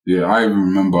Yeah, I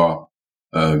remember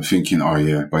thinking, oh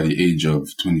yeah, by the age of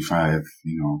 25, I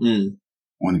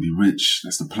want to be rich.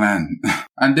 That's the plan.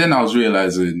 And then I was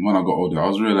realizing, when I got older,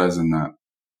 that,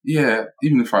 yeah,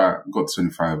 even if I got to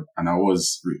 25 and I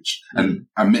was rich and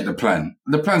I met the plan's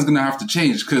going to have to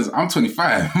change because I'm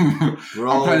 25. I'm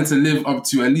planning to live up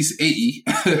to at least 80,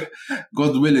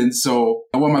 God willing. So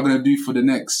what am I going to do for the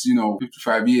next,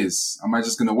 55 years? Am I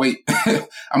just going to wait? Have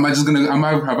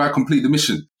I completed the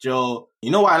mission? Joe,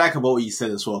 you know what I like about what you said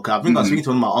as well? Because I think I was speaking to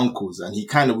one of my uncles and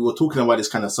we were talking about this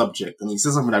kind of subject and he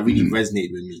said something that really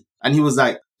resonated with me. And he was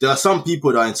like, there are some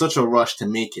people that are in such a rush to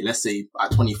make it. Let's say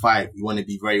at 25, you want to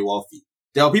be very wealthy.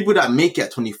 There are people that make it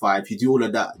at 25, you do all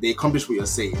of that, they accomplish what you're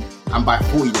saying. And by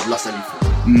 40, they've lost everything.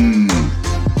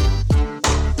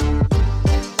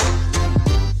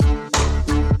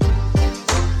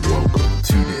 Welcome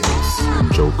to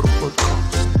this Joker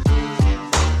podcast.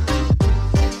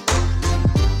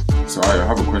 So I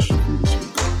have a question for you this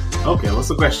week. Okay, what's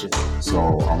the question?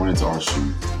 So I wanted to ask you,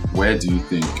 where do you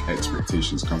think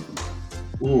expectations come from?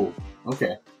 Oh,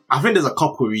 okay. I think there's a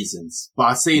couple of reasons, but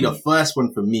I'd say the first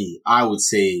one for me, I would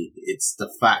say it's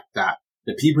the fact that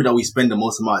the people that we spend the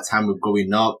most amount of time with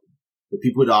growing up, the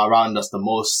people that are around us the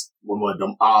most, when we're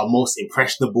our most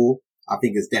impressionable, I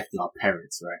think it's definitely our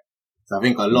parents, right? So I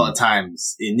think a lot of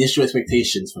times, initial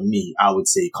expectations for me, I would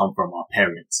say come from our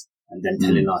parents and them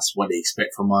telling us what they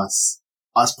expect from us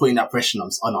putting that pressure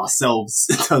on ourselves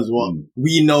in terms of what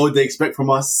we know they expect from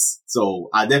us. So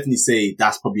I definitely say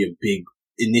that's probably a big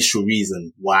initial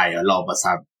reason why a lot of us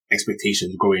have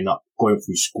expectations growing up, going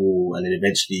through school, and then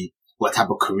eventually what type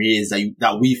of careers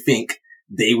that we think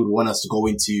they would want us to go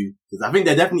into. Because I think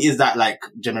there definitely is that like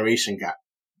generation gap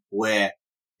where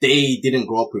they didn't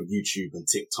grow up with YouTube and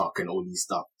TikTok and all these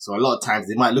stuff. So a lot of times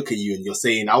they might look at you and you're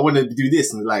saying, I want to do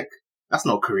this. And they're like, that's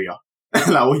not a career.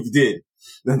 Like what you did.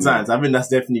 Then times, I think that's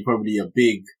definitely probably a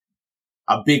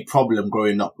big problem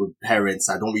growing up with parents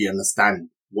that don't really understand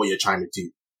what you're trying to do.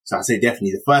 So I'd say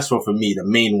definitely the first one for me, the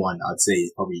main one I'd say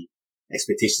is probably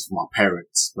expectations from our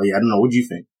parents. But yeah, I don't know. What do you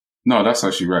think? No, that's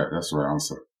actually right. That's the right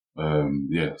answer.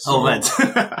 Yeah. So, man.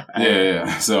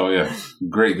 yeah. So yeah,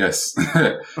 great guess.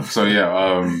 So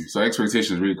yeah, so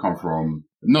expectations really come from,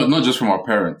 not just from our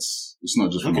parents. It's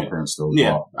not just from our parents though.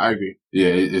 Yeah, I agree. Yeah,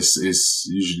 it's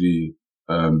usually,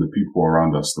 the people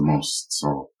around us the most.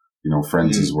 So,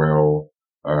 friends as well.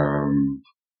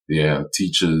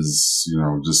 Teachers,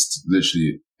 just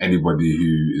literally anybody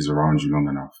who is around you long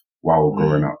enough while we're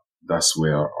growing up. That's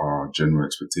where our general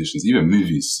expectations, even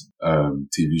movies,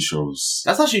 TV shows.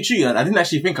 That's actually true. I didn't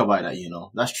actually think about that,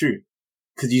 That's true.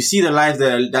 Cause you see the lives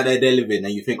that they're living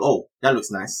and you think, oh, that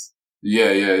looks nice.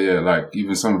 Yeah. Like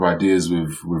even some of ideas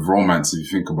with romance,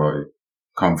 if you think about it,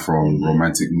 come from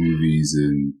romantic movies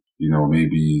and,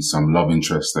 maybe some love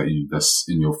interest that's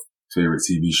in your favorite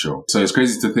TV show. So it's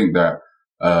crazy to think that,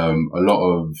 a lot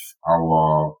of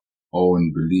our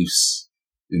own beliefs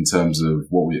in terms of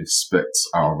what we expect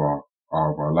out of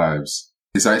our lives,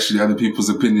 it's actually other people's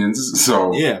opinions.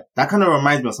 So yeah, that kind of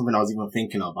reminds me of something I was even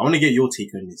thinking of. I want to get your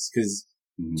take on this because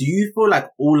do you feel like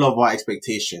all of our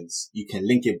expectations, you can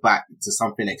link it back to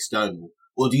something external?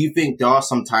 Or do you think there are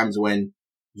some times when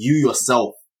you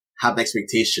yourself have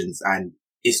expectations and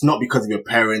it's not because of your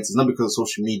parents, it's not because of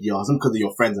social media, it's not because of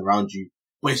your friends around you,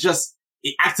 but it's just,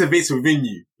 it activates within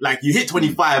you. Like you hit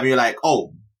 25 and you're like,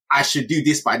 oh, I should do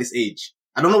this by this age.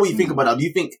 I don't know what you think about that. Do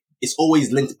you think it's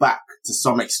always linked back to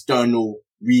some external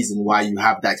reason why you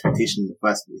have that expectation in the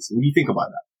first place? What do you think about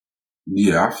that?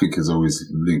 Yeah, I think it's always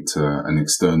linked to an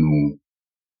external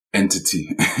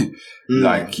entity.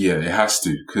 Like, yeah, it has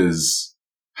to, because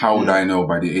how would I know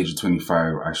by the age of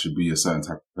 25 I should be a certain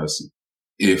type of person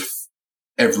if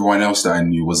everyone else that I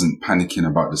knew wasn't panicking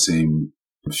about the same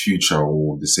future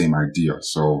or the same idea?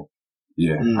 So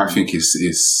yeah, I think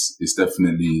it's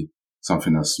definitely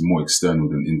something that's more external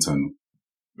than internal.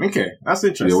 Okay, that's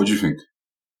interesting. Yeah, what do you think?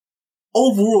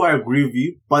 Overall, I agree with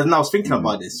you, but now I was thinking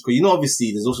about this because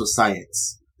obviously there's also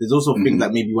science. There's also things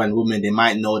that maybe when women, they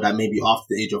might know that maybe after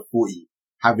the age of 40,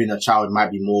 having a child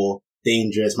might be more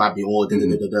dangerous, might be more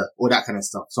all that kind of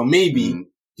stuff. So maybe,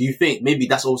 do you think maybe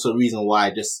that's also a reason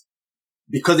why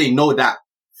because they know that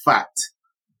fact,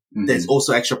 there's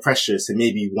also extra pressures to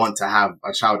maybe want to have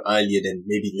a child earlier than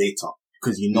maybe later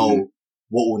because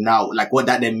what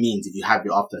that then means if you have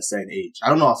it after a certain age. I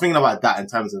don't know. I was thinking about that in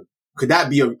terms of, could that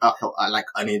be like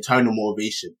an internal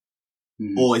motivation?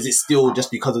 Or is it still just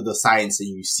because of the science that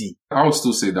you see? I would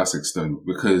still say that's external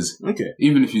because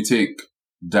even if you take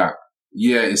that,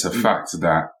 yeah, it's a fact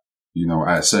that,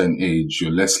 at a certain age,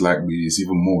 you're less likely, it's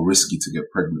even more risky to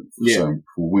get pregnant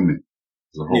for women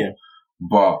as a whole. Yeah.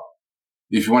 But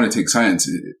if you want to take science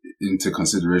into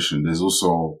consideration, there's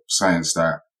also science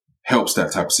that helps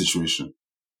that type of situation.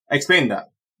 Explain that.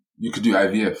 You could do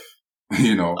IVF,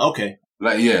 you know. Okay.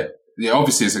 Like, yeah,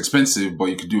 obviously it's expensive, but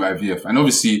you could do IVF. And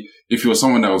obviously, if you're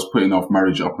someone that was putting off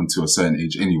marriage up until a certain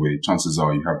age anyway, chances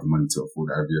are you have the money to afford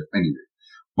IVF anyway.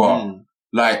 But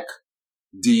like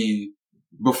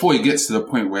before it gets to the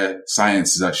point where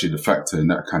science is actually the factor in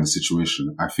that kind of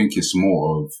situation, I think it's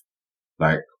more of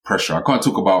like pressure. I can't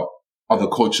talk about other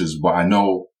cultures, but I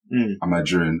know I'm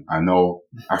Nigerian. I know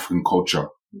African culture.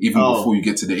 Even before you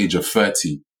get to the age of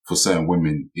 30, for certain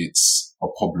women, it's a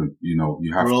problem. You know,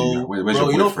 you have to. Where's your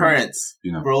boyfriend? You know, parents.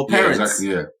 You know, bro, parents. Yeah, exactly.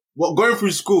 Yeah. What going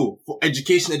through school for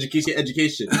education?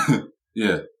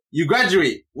 Yeah. You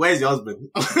graduate. Where's your husband?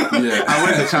 Yeah. And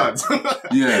where's the child?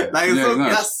 Yeah. Like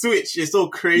that switch is so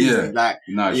crazy. Yeah. Like,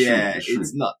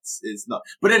 it's nuts. It's not.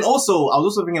 But then also, I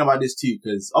was also thinking about this too,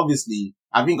 because obviously,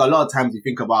 I think a lot of times we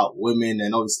think about women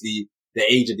and obviously the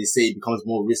age that they say becomes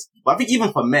more risky. But I think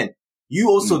even for men, you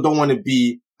also don't want to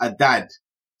be a dad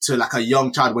to like a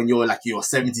young child when you're like your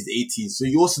 70s, 80s. So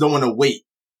you also don't want to wait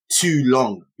too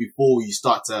long before you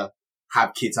start to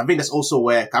have kids. I think that's also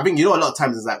where, I think, you know, a lot of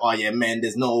times it's like, oh yeah, man,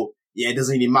 it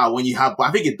doesn't really matter when you have, but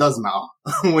I think it does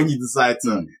matter when you decide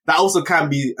to. That also can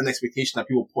be an expectation that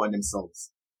people put on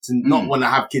themselves to not want to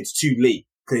have kids too late.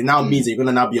 Cause it now means that you're going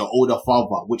to now be an older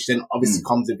father, which then obviously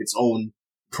comes with its own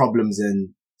problems and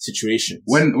situations.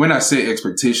 When I say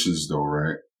expectations though,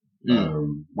 right?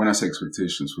 When I say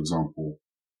expectations, for example,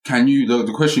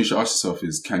 the question you should ask yourself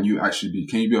is, can you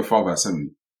be a father at 70?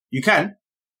 You can.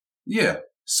 Yeah.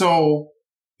 So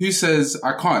who says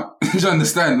I can't? Do you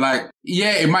understand? Like,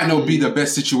 yeah, it might not be the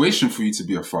best situation for you to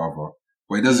be a father,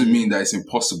 but it doesn't mean that it's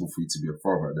impossible for you to be a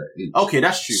father at that age. Okay,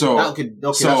 that's true. So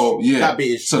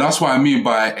that's what I mean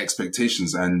by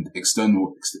expectations and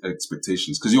external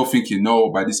expectations. Cause you're thinking,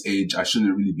 no, by this age, I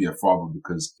shouldn't really be a father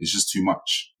because it's just too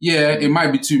much. Yeah, it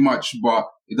might be too much, but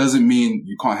it doesn't mean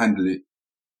you can't handle it.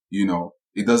 You know,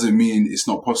 it doesn't mean it's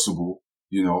not possible.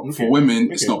 You know, for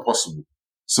women, it's not possible.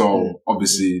 So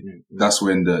obviously that's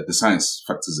when the science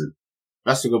factors in.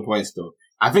 That's a good point though.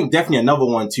 I think definitely another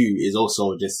one too is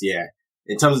also just,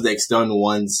 in terms of the external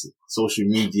ones, social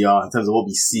media, in terms of what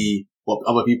we see, what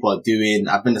other people are doing,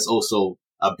 I think that's also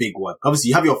a big one. Obviously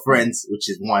you have your friends, which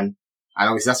is one, and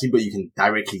obviously that's people you can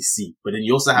directly see, but then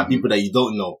you also have people that you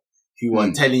don't know who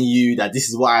are telling you that this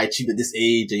is what I achieved at this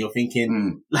age, and you're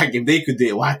thinking, like, if they could do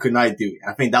it, why couldn't I do it?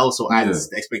 I think that also adds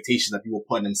the expectation that people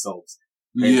put on themselves.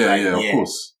 Of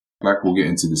course. Like we'll get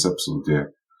into this episode,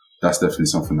 that's definitely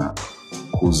something that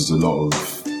causes a lot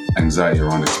of anxiety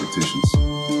around expectations.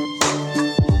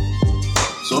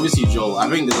 So obviously, Joe, I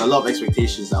think there's a lot of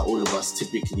expectations that all of us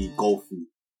typically go through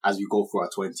as we go through our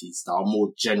 20s that are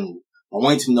more general. I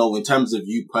want to know, in terms of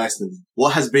you personally,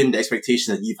 what has been the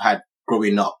expectation that you've had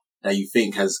growing up that you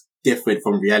think has differed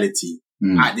from reality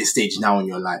at this stage now in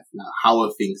your life? Like, how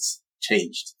have things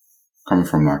changed? Coming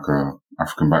from like a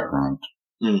African background,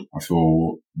 I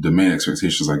feel the main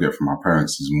expectations I get from my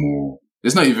parents is more,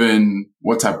 it's not even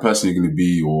what type of person you're going to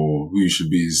be or who you should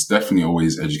be. It's definitely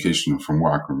always educational from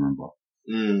what I can remember.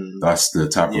 That's the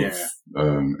type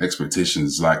of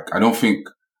expectations. Like, I don't think,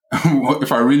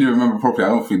 if I really remember properly, I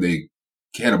don't think they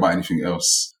cared about anything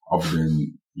else other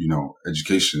than, you know,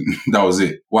 education. That was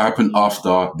it. What happened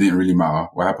after didn't really matter.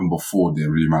 What happened before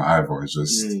didn't really matter either. It's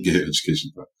just get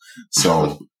education done.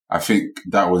 So I think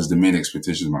that was the main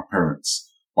expectation of my parents.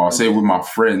 But I'll say with my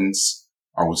friends,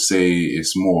 I would say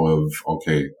it's more of,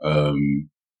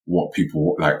 what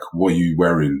people, like, what are you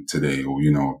wearing today? Or,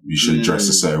 you know, you should dress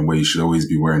a certain way. You should always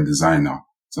be wearing designer,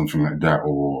 something like that.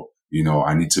 Or, you know,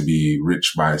 I need to be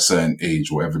rich by a certain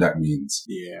age, whatever that means.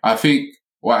 Yeah. I think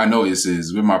what I notice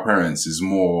is with my parents is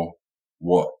more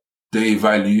what they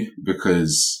value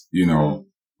because, you know,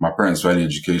 my parents value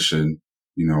education.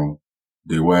 You know,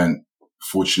 they weren't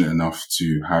fortunate enough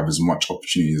to have as much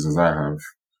opportunities as I have.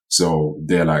 So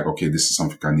they're like, okay, this is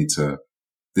something I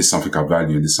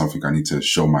value, and this is something I need to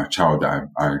show my child that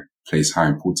I place high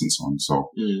importance on.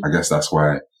 So I guess that's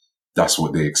what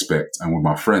they expect. And with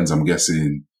my friends, I'm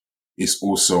guessing it's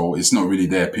not really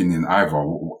their opinion either.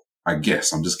 I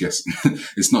guess, I'm just guessing.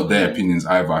 It's not their opinions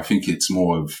either. I think it's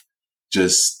more of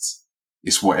just,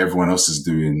 it's what everyone else is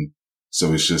doing.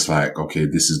 So it's just like, okay,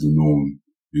 this is the norm,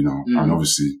 you know, and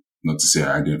obviously not to say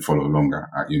I didn't follow along,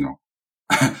 you know.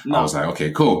 No. I was like,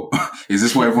 okay, cool. Is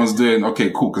this what everyone's doing?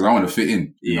 Okay, cool. Cause I want to fit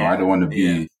in. You know, I don't want to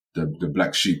be the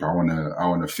black sheep. I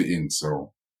want to fit in.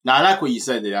 So. Now, I like what you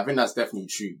said there. I think that's definitely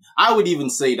true. I would even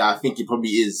say that I think it probably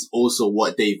is also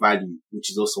what they value,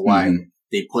 which is also why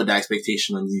they put that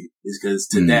expectation on you, is because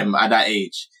to them at that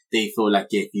age, they feel like,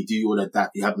 yeah, if you do all of that,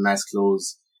 you have nice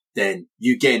clothes, then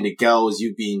you getting the girls,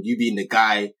 you being the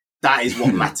guy, that is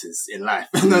what matters in life.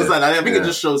 I think it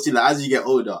just shows you, like, as you get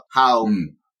older, how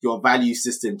your value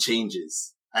system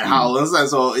changes and how,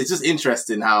 so it's just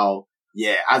interesting how,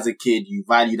 yeah, as a kid, you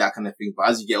value that kind of thing, but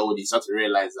as you get older, you start to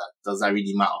realize that, does that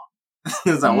really matter?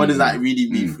 It's like, what does that really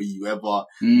mean for you? Whether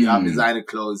you have designer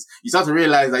clothes, you start to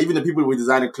realize that even the people with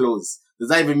designer clothes, does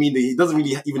that even mean that it doesn't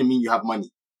really even mean you have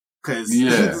money? Cause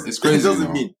it's crazy.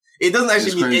 It doesn't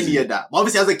actually mean any of that. But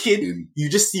obviously as a kid, you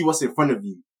just see what's in front of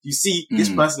you. You see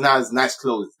this person has nice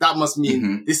clothes. That must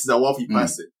mean this is a wealthy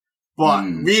person. But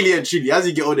really and truly, as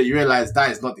you get older, you realize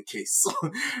that is not the case.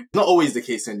 Not always the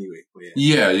case anyway. But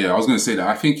yeah. I was going to say that.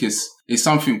 I think it's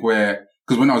something where,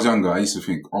 because when I was younger, I used to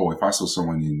think, oh, if I saw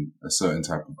someone in a certain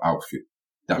type of outfit,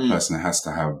 that person has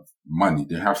to have money.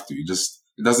 They have to.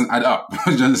 It doesn't add up.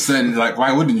 Do you understand? Like,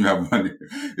 why wouldn't you have money?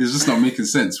 It's just not making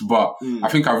sense. But I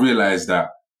think I realized that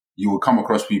you will come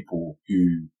across people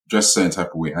who dress a certain type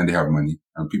of way and they have money,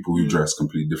 and people who dress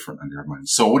completely different and they have money.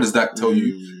 So what does that tell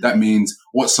you? That means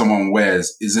what someone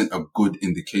wears isn't a good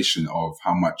indication of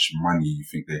how much money you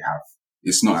think they have.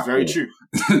 It's not. It's very true.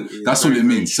 That's what it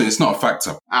means. So it's not a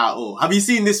factor at all. Have you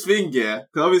seen this thing? Yeah,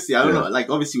 because obviously I don't know. Like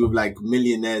obviously with like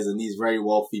millionaires and these very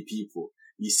wealthy people,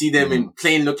 you see them in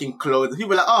plain looking clothes. And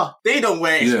people are like, oh, they don't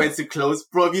wear expensive clothes,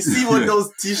 bro. If you see one of those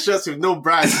t-shirts with no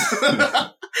brand,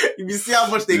 if you see how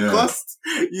much they cost,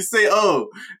 you say, oh,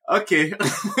 okay.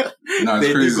 No,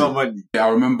 it's crazy. Got money. Yeah, I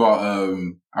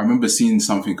remember seeing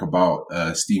something about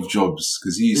Steve Jobs,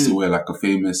 because he used to wear like a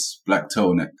famous black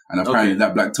turtleneck, and apparently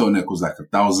that black turtleneck was like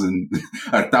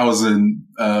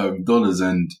 $1,000,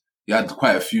 and he had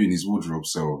quite a few in his wardrobe.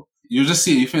 So you just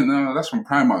see it, you think, no, that's from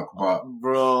Primark, but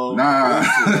bro, nah.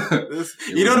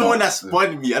 You know the one that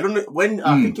spun me? I don't know when.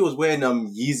 I think it was when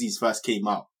Yeezys first came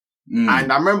out.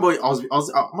 And I remember I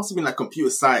must have been like computer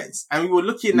science, and we were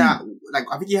looking at, like,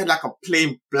 I think he had like a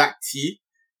plain black tee,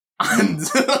 and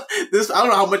this, I don't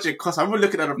know how much it cost. I remember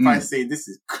looking at the price saying, this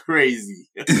is crazy.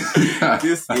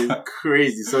 This is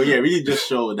crazy. So yeah, really just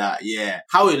show that,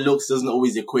 how it looks doesn't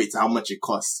always equate to how much it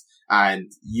costs, and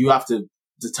you have to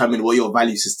determine what your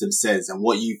value system says and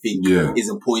what you think is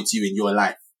important to you in your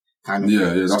life. Kind of.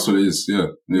 Yeah, that's what it is. Yeah,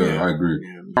 I agree.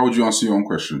 Yeah. How would you answer your own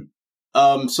question?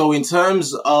 So in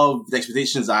terms of the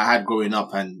expectations I had growing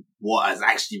up and what has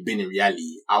actually been in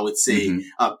reality, I would say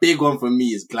a big one for me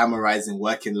is glamorizing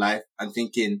working life and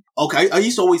thinking, okay, I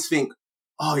used to always think,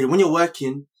 oh yeah, when you're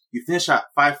working, you finish at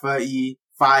 5:30,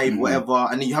 5, whatever,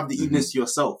 and then you have the evenings to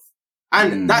yourself.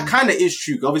 And that kind of is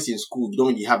true. Obviously in school, you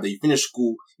don't really have that. You finish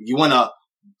school, if you want to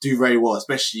do very well,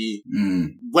 especially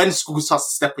when school starts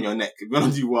to step on your neck. If you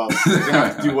want to do well, you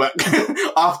have to do work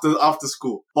after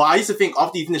school. But I used to think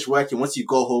after you finish working, once you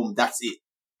go home, that's it.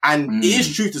 And it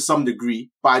is true to some degree,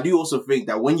 but I do also think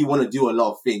that when you want to do a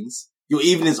lot of things, your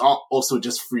evenings are also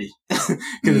just free. Because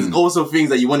there's also things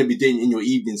that you want to be doing in your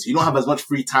evenings. So you don't have as much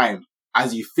free time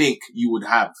as you think you would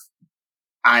have.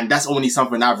 And that's only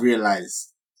something I've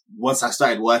realized once I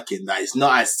started working, that it's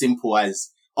not as simple as,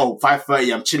 oh,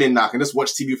 5:30, I'm chilling now, I can just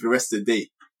watch TV for the rest of the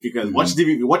day. Because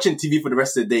watching TV for the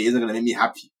rest of the day isn't going to make me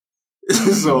happy.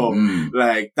 So,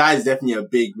 like, that is definitely a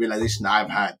big realization that I've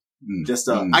had.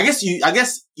 I guess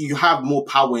you have more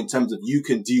power in terms of you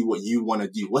can do what you want to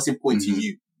do. What's important to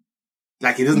you?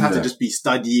 Like, it doesn't have to just be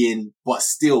studying, but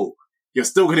still, you're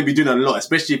still going to be doing a lot,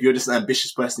 especially if you're just an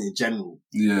ambitious person in general.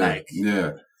 I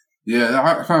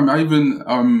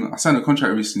signed a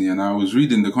contract recently, and I was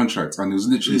reading the contract, and it was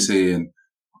literally saying,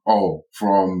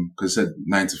 because it said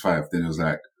 9 to 5, then it was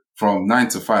like, from 9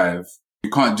 to 5, you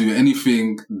can't do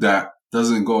anything that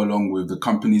doesn't go along with the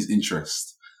company's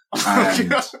interest.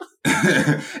 And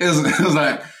it was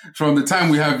like, from the time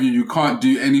we have you, you can't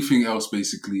do anything else,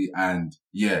 basically. And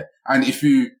and if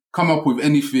you come up with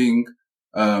anything,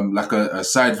 like a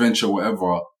side venture,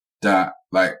 whatever, that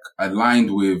like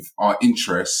aligned with our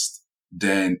interest,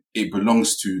 then it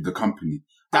belongs to the company.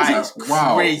 That is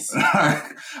crazy. Wow.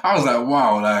 I was like,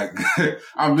 wow, like,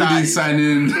 I'm really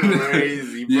signing.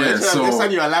 Crazy, bro. They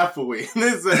sign your life away.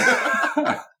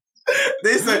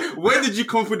 They said, where did you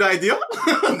come with the idea?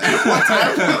 What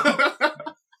time?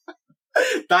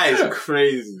 That is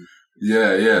crazy.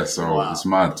 Yeah. So it's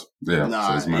mad. Yeah. Nah,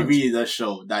 so it's mad. It really does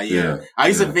show that, I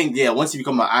used to think, once you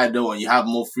become an idol and you have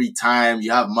more free time,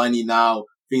 you have money now,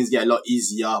 things get a lot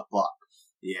easier, but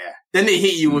then they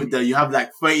hit you with you have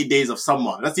like 30 days of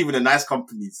summer. That's even the nice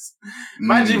companies.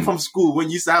 Imagine from school when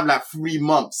you used to have like 3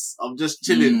 months of just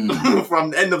chilling from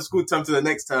the end of school term to the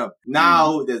next term.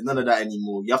 Now there's none of that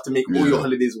anymore. You have to make all your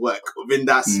holidays work within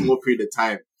that small period of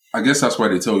time. I guess that's why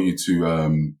they tell you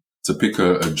to to pick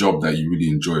a job that you really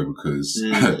enjoy because,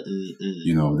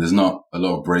 you know, there's not a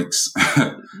lot of breaks.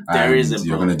 There isn't,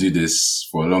 you're going to do this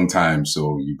for a long time,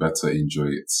 so you better enjoy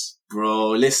it.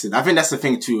 Bro, listen, I think that's the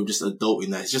thing too, just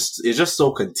adulting. It's just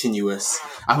so continuous.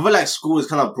 I feel like school is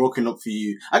kind of broken up for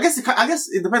you. I guess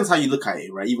it depends how you look at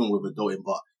it, right? Even with adulting,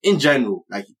 but in general,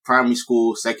 like primary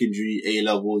school, secondary, A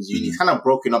levels, uni, it's kind of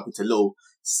broken up into little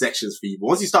sections for you. But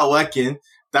once you start working,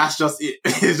 that's just it.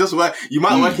 It's just work. You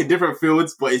might work in different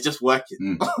fields, but it's just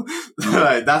working.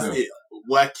 Like, that's it.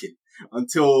 Working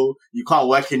until you can't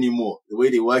work anymore. The way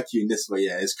they work you in this way,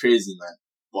 yeah, it's crazy, man.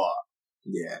 But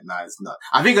yeah, no, it's not.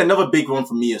 I think another big one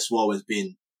for me as well has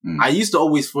been, I used to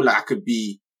always feel like I could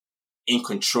be in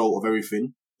control of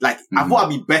everything. Like, I thought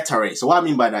I'd be better at it. So what I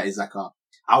mean by that is like,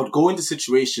 I would go into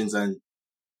situations and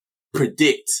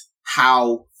predict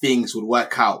how things would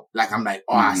work out. Like, I'm like,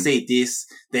 I say this,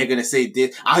 they're going to say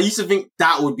this. I used to think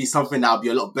that would be something that I'd be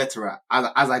a lot better at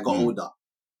as I got older.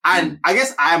 And I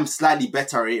guess I am slightly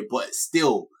better at it, but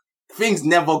still, things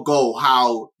never go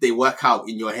how they work out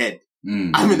in your head.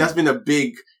 I mean, that's been a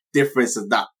big difference of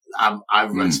that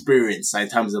I've experienced in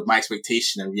terms of my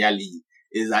expectation and reality,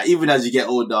 is that even as you get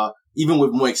older, even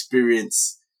with more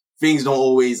experience, things don't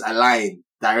always align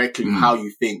directly with how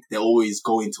you think. They're always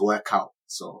going to work out.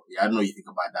 So yeah, I don't know what you think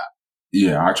about that.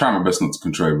 Yeah, I try my best not to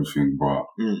control everything, but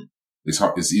it's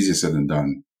hard, it's easier said than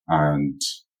done. And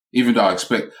even though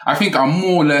I think I'm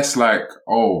more or less like,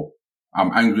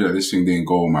 I'm angry that this thing didn't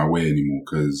go my way anymore.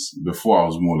 Cause before I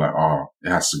was more like, it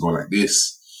has to go like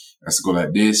this. It has to go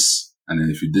like this. And then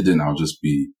if it didn't, I'll just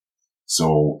be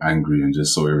so angry and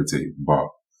just so irritated. But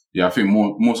yeah, I think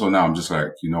more so now I'm just like,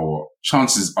 you know what?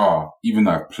 Chances are, even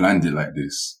though I've planned it like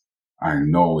this, I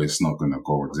know it's not going to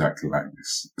go exactly like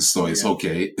this. So it's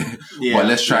okay. But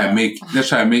let's try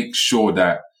and make sure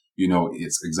that, you know,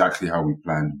 it's exactly how we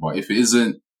planned. But if it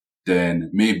isn't, then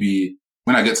maybe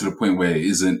when I get to the point where it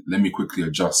isn't, let me quickly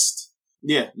adjust.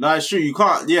 Yeah, no, it's true. You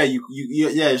can't, yeah,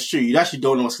 it's true. You actually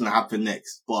don't know what's going to happen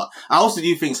next. But I also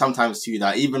do think sometimes too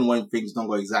that even when things don't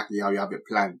go exactly how you have it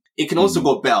planned, it can also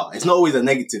go better. It's not always a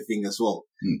negative thing as well.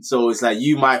 So it's like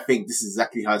you might think this is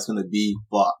exactly how it's going to be,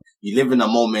 but you live in a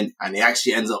moment and it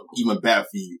actually ends up even better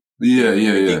for you.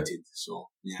 Yeah. So,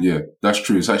 yeah, that's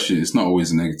true. It's not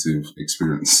always a negative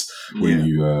experience when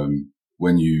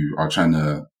you are trying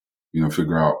to, you know,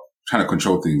 trying to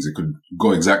control things. It could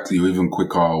go exactly or even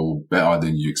quicker or better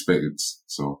than you expected.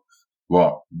 So,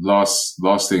 well, last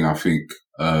thing I think,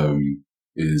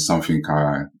 is something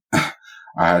I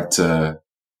had to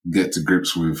get to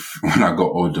grips with when I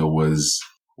got older was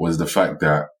the fact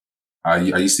that I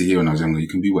used to hear when I was younger, you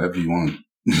can be whatever you want.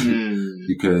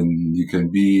 You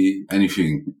can be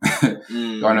anything.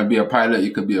 You want to be a pilot,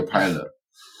 you can be a pilot.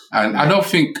 And I don't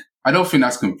think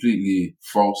that's completely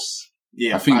false.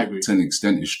 Yeah, I think to an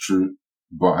extent it's true,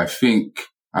 but I think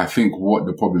what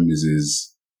the problem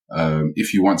is,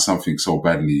 if you want something so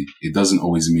badly, it doesn't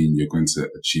always mean you're going to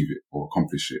achieve it or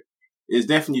accomplish it. It's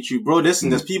definitely true, bro. Listen,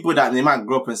 there's people that they might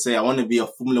grow up and say, I want to be a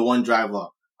Formula 1 driver.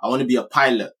 I want to be a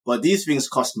pilot, but these things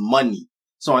cost money.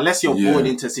 So unless you're born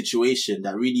into a situation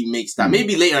that really makes that,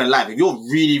 maybe later in life, if you're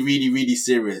really, really, really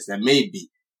serious, then maybe,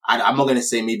 I'm not going to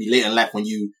say maybe later in life when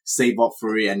you save up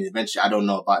for it and eventually, I don't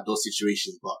know about those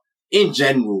situations, but in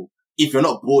general, if you're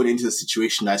not born into a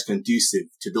situation that's conducive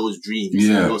to those dreams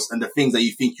and the things that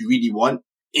you think you really want,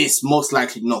 it's most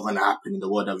likely not going to happen in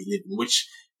the world that we live in, which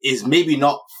is maybe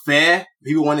not fair.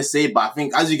 People want to say, but I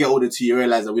think as you get older too, you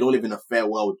realize that we don't live in a fair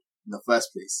world in the first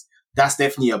place. That's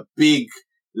definitely a big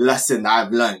lesson that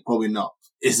I've learned growing up,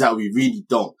 is that we really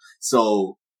don't.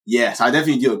 So yes, I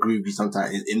definitely do agree with you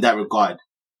sometimes in that regard,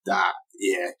 that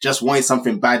just wanting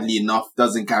something badly enough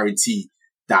doesn't guarantee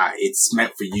that it's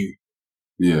meant for you.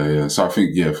 Yeah. So I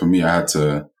think, for me, I had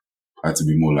to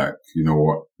be more like, you know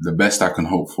what, the best I can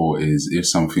hope for is if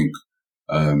something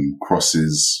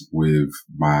crosses with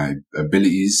my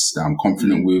abilities that I'm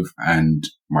confident with and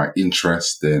my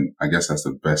interest, then I guess that's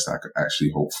the best I could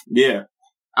actually hope for. Yeah.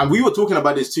 And we were talking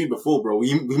about this too before, bro.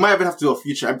 We might even have to do a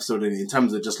future episode in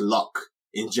terms of just luck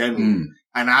in general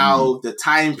and how the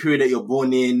time period that you're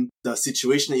born in, the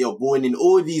situation that you're born in,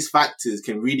 all these factors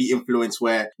can really influence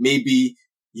where maybe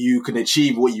you can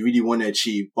achieve what you really want to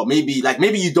achieve. But maybe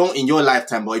you don't in your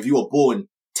lifetime, but if you were born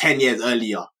 10 years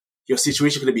earlier, your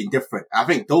situation could have been different. I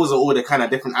think those are all the kind of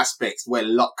different aspects where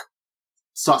luck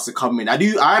starts to come in. I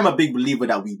am a big believer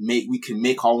that we can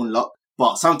make our own luck,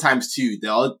 but sometimes too,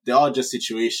 there are just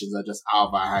situations that are just out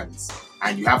of our hands.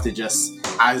 And you have to just,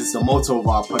 as the motto of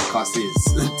our podcast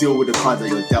is, deal with the cards that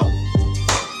you're dealt.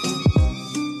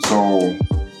 So,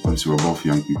 obviously we're both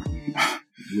young people.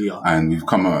 We are. And we've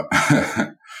come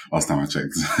last time I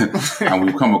checked. And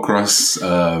we've come across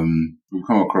a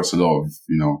lot of,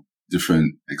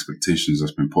 different expectations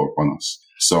that's been put upon us.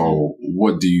 So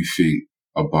what do you think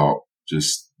about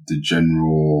just the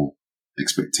general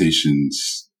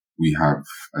expectations we have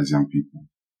as young people?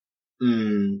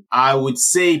 I would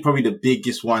say probably the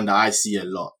biggest one that I see a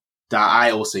lot, that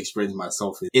I also experience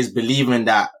myself, is believing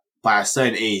that by a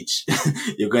certain age,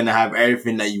 you're going to have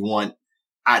everything that you want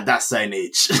at that certain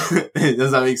age.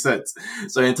 Does that make sense?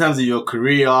 So in terms of your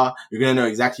career, you're going to know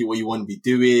exactly what you want to be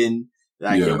doing.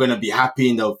 You're going to be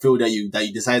happy in the field that you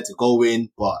decided to go in.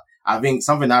 But I think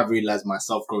something I've realized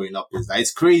myself growing up is that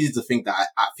it's crazy to think that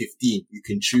at 15, you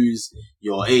can choose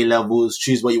your A levels,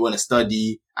 choose what you want to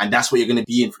study, and that's what you're going to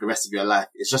be in for the rest of your life.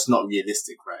 It's just not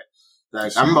realistic,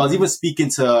 right? I remember I was even speaking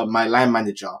to my line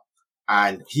manager,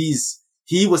 and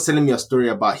he was telling me a story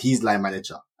about his line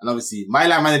manager. And obviously my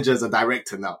line manager is a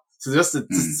director now. So just to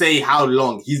say how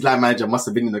long his line manager must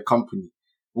have been in the company,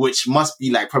 which must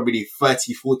be like probably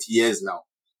 30, 40 years now.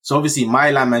 So obviously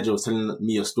my line manager was telling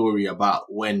me a story about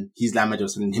when his line manager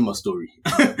was telling him a story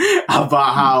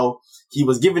about how he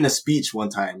was giving a speech one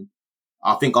time.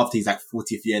 I think after his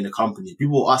 40th year in the company,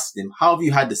 people were asking him, how have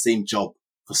you had the same job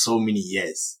for so many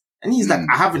years? And he's like,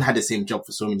 I haven't had the same job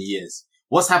for so many years.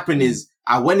 What's happened is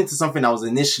I went into something I was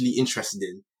initially interested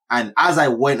in. And as I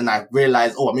went and I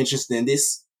realized, I'm interested in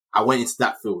this, I went into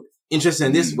that field. Interested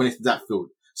in this, went into that field.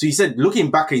 So he said, looking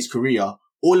back at his career,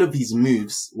 all of his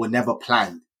moves were never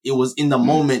planned. It was in the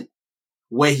moment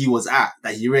where he was at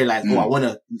that he realized, I want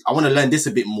to learn this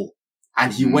a bit more.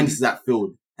 And he went into that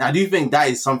field. And I do think that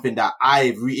is something that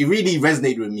it really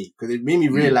resonated with me, because it made me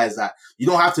realize that you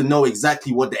don't have to know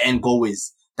exactly what the end goal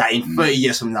is, that in 30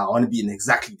 years from now, I want to be in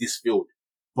exactly this field.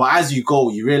 But as you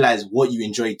go, you realize what you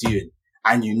enjoy doing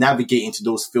and you navigate into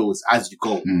those fields as you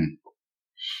go.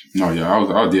 No, yeah,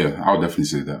 I'll definitely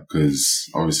say that, because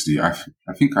obviously I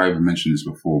think I even mentioned this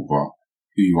before, but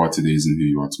who you are today isn't who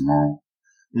you are tomorrow.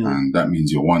 And that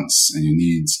means your wants and your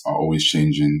needs are always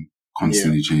changing,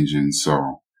 constantly changing.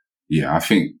 So yeah, I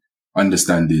think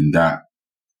understanding that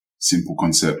simple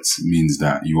concept means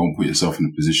that you won't put yourself in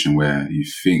a position where you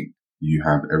think you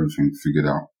have everything figured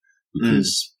out,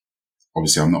 because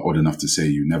obviously I'm not old enough to say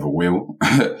you never will,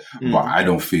 but I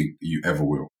don't think you ever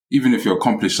will. Even if you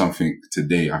accomplish something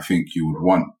today, I think you would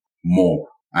want more.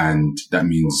 And that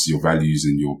means your values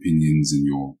and your opinions and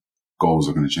your goals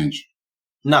are going to change.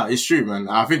 No, it's true, man.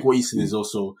 I think what you said is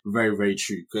also very, very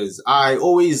true, because I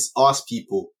always ask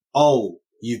people,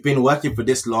 you've been working for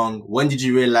this long. When did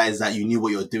you realize that you knew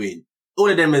what you're doing? All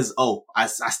of them is, I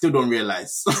still don't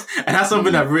realize. And that's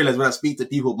something I've realized when I speak to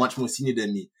people much more senior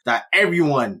than me, that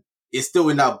everyone is still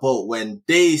in that boat when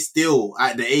they still,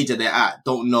 at the age that they're at,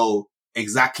 don't know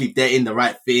exactly if they're in the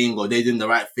right thing or they're doing the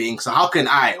right thing. So how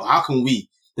can we,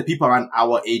 the people around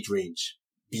our age range,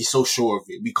 be so sure of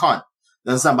it? We can't.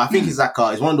 You understand? But I think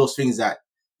it's one of those things that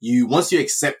once you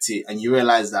accept it and you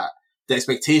realize that the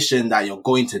expectation that you're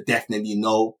going to definitely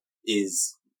know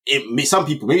maybe some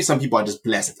people are just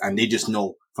blessed and they just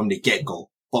know from the get-go.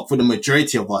 But for the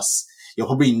majority of us, you're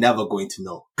probably never going to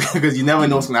know, because you never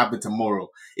know what's going to happen tomorrow.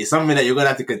 It's something that you're going to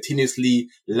have to continuously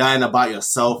learn about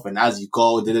yourself, and as you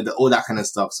go, all that kind of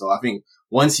stuff. So I think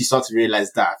once you start to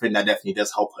realize that, I think that definitely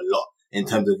does help a lot in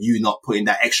terms of you not putting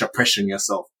that extra pressure on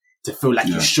yourself to feel like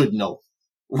you should know,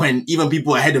 when even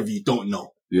people ahead of you don't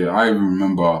know. Yeah, I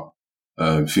remember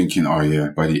thinking,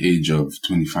 by the age of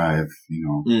 25, I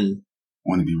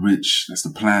want to be rich. That's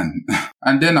the plan.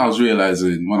 And then I was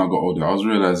realizing, when I got older,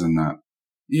 that,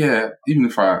 even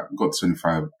if I got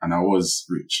 25 and I was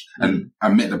rich and I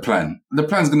met the plan's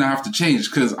going to have to change,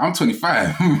 because I'm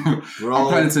 25. I'm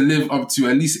planning to live up to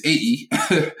at least 80,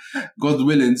 God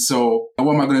willing. So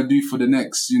what am I going to do for the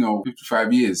next,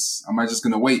 55 years? Am I just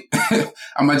going to wait? Have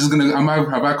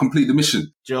I completed the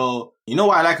mission? Joe, you know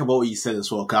what I like about what you said as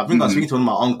well? Because I think I was speaking to one of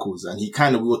my uncles, and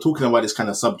we were talking about this kind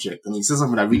of subject, and he said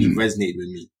something that really resonated with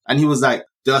me. And he was like,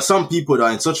 there are some people that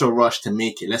are in such a rush to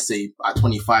make it. Let's say at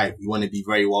 25, you want to be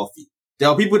very wealthy. There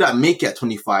are people that make it at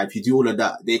 25, you do all of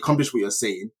that, they accomplish what you're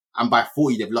saying, and by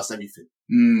 40, they've lost everything.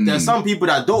 There are some people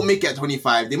that don't make it at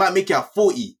 25, they might make it at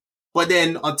 40, but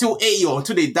then until 80 or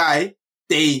until they die,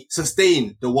 they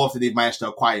sustain the wealth that they've managed to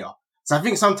acquire. So I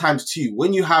think sometimes too,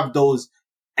 when you have those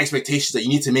expectations that you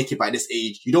need to make it by this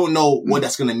age, you don't know what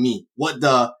that's going to mean, what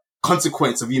the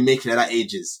consequence of you making it at that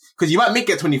age is. Because you might make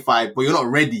it at 25, but you're not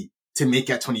ready to make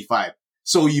it at 25.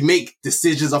 So you make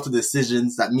decisions after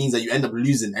decisions that means that you end up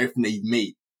losing everything that you've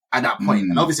made at that point.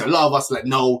 And obviously a lot of us are like,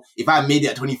 no, if I made it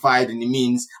at 25, then it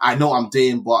means I know what I'm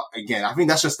doing. But again, I think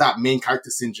that's just that main character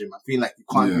syndrome. I feel like you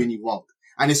can't do any wrong.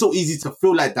 And it's so easy to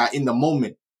feel like that in the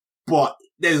moment. But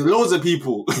there's loads of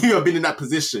people who have been in that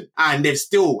position and they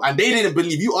didn't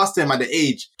believe. You asked them at the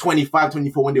age 25,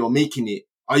 24 when they were making it,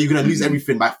 are you going to lose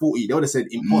everything by 40? They would have said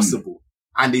impossible.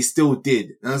 And they still did.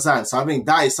 You understand? So I think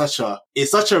that is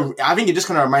I think it just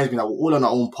kind of reminds me that we're all on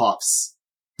our own paths,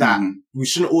 that we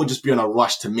shouldn't all just be on a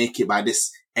rush to make it by this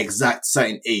exact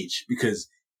certain age, because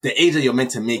the age that you're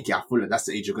meant to make it, I feel like that's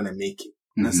the age you're going to make it.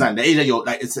 You understand? The age that you're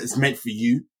like, it's meant for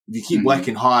you. If you keep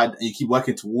working hard and you keep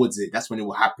working towards it, that's when it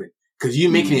will happen. Because you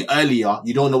making it earlier,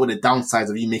 you don't know what the downsides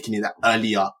of you making it that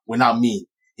earlier will now mean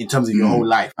in terms of your whole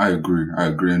life. I agree.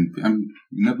 And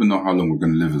you never know how long we're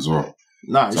going to live as well.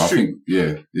 No, it's true.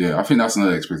 I think, I think that's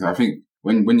another expectation. I think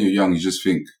when you're young, you just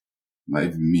think, like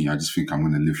even me, I just think I'm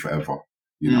going to live forever,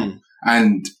 you know?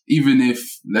 And even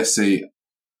if, let's say,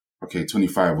 okay,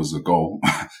 25 was the goal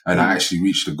and I actually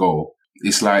reached the goal,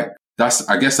 it's like,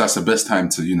 I guess that's the best time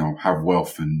to, you know, have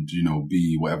wealth and, you know,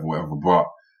 be whatever. But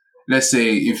let's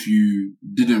say if you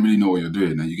didn't really know what you're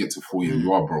doing and you get to 40 and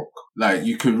you are broke, like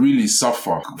you could really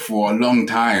suffer for a long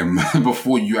time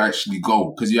before you actually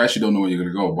go, because you actually don't know where you're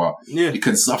going to go, but you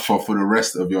can suffer for the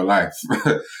rest of your life.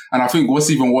 And I think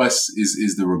what's even worse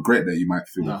is the regret that you might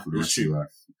feel for the rest of your life.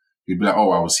 You'd be like,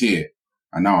 oh, I was here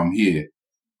and now I'm here.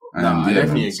 And I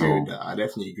definitely agree with that. I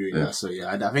definitely agree with that. So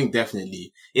yeah, I think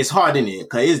definitely it's hard, isn't it?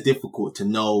 Because it is difficult to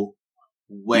know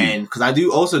when, because I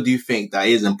do think that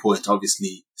it is important to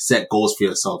obviously set goals for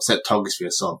yourself, set targets for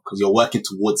yourself, because you're working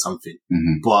towards something.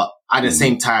 But at the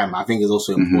same time, I think it's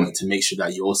also important to make sure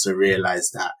that you also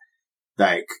realize that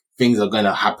like things are going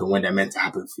to happen when they're meant to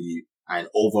happen for you, and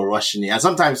over rushing it. And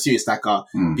sometimes too, it's like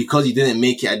because you didn't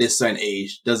make it at this certain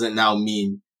age doesn't now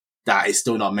mean that it's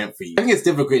still not meant for you. I think it's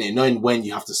difficult in knowing when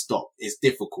you have to stop. It's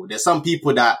difficult. There's some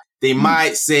people that they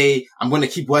might say, I'm going to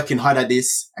keep working hard at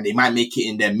this, and they might make it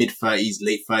in their mid-30s,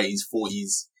 late 30s,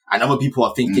 40s. And other people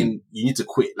are thinking, you need to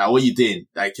quit. Like, what are you doing?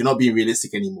 Like, you're not being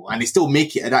realistic anymore. And they still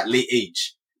make it at that late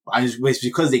age. And it's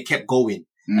because they kept going.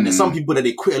 And there's some people that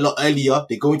they quit a lot earlier.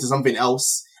 They go into something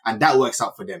else, and that works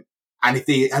out for them. And if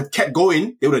they had kept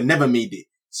going, they would have never made it.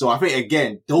 So I think,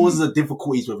 again, those are the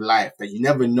difficulties with life, that you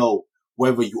never know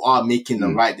whether you are making the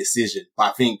right decision. But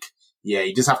I think,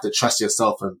 you just have to trust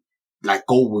yourself and like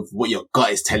go with what your gut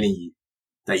is telling you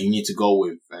that you need to go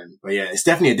with. But yeah, it's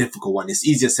definitely a difficult one. It's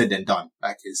easier said than done.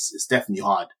 Like it's definitely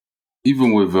hard.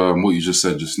 Even with what you just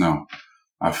said just now,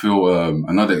 I feel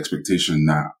another expectation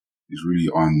that is really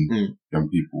on young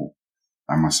people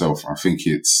and myself. I think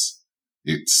it's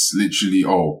literally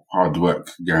hard work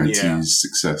guarantees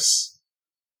success.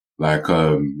 Like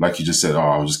you just said,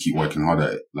 I'll just keep working hard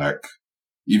at it. Like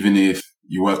even if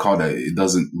you work hard at it, it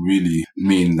doesn't really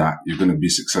mean that you're going to be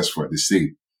successful at this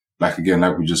thing. Like again,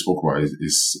 like we just spoke about,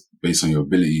 it's based on your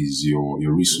abilities,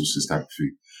 your resources type of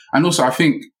thing. And also I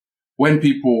think when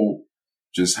people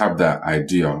just have that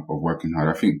idea of working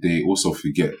hard, I think they also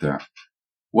forget that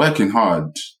working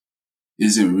hard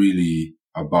isn't really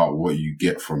about what you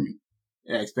get from it.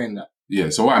 Yeah, explain that. Yeah.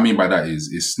 So what I mean by that is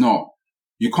it's not,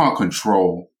 you can't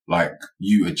control like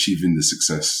you achieving the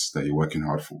success that you're working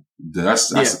hard for.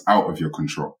 That's out of your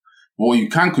control. But what you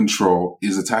can control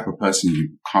is the type of person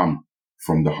you become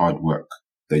from the hard work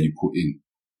that you put in.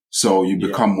 So you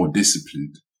become more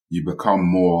disciplined. You become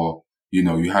more,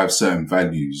 you have certain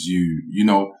values.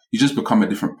 You just become a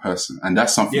different person. And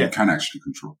that's something you can actually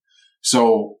control.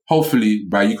 So hopefully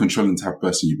by you controlling the type of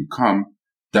person you become,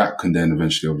 that can then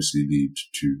eventually obviously lead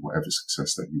to whatever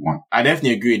success that you want. I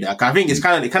definitely agree with that. I think it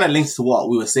kind of links to what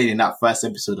we were saying in that first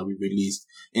episode that we released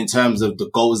in terms of the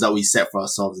goals that we set for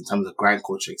ourselves in terms of grind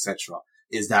culture, etc.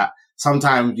 Is that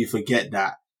sometimes you forget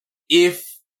that if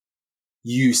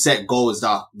you set goals that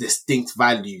are distinct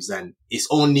values and it's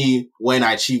only when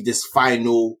I achieve this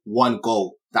final one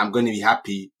goal that I'm going to be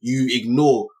happy, you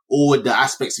ignore all the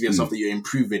aspects of yourself that you're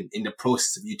improving in the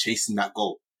process of you chasing that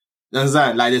goal. You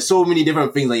understand? Like there's so many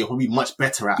different things that you're probably much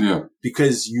better at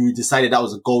because you decided that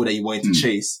was a goal that you wanted to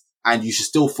chase, and you should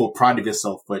still feel proud of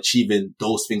yourself for achieving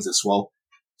those things as well.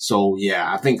 So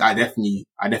yeah, I think I definitely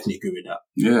agree with that.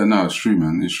 Yeah, no, it's true,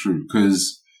 man. It's true.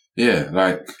 Cause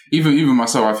like even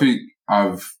myself, I think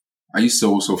I used to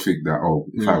also think that,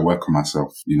 if I work on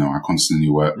myself, I constantly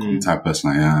work on the type of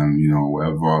person I am,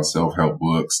 whatever, self-help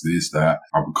books, this, that,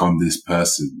 I become this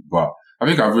person. But I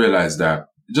think I've realized that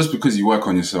just because you work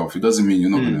on yourself, it doesn't mean you're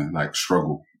not going to like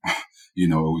struggle.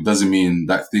 It doesn't mean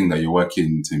that thing that you're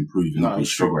working to improve, you're not going to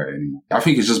struggle at it anymore. I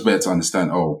think it's just better to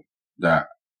understand, that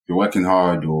you're working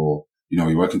hard or,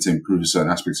 you're working to improve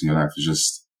certain aspects in your life. It's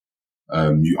just,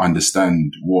 you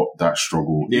understand what that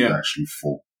struggle is actually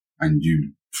for. And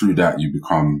through that, you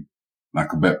become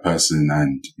like a better person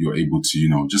and you're able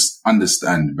to, just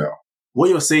understand better. what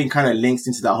you're saying kind of links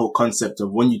into that whole concept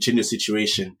of when you change your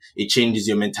situation, it changes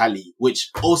your mentality, which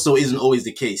also isn't always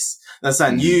the case. That's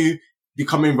like you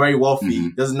becoming very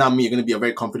wealthy doesn't now mean you're going to be a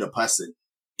very confident person.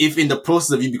 If in the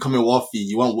process of you becoming wealthy,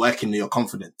 you weren't working on your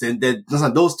confidence, then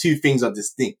those two things are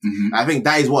distinct. I think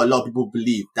that is what a lot of people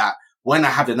believe, that when I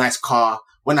have the nice car,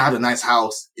 when I have the nice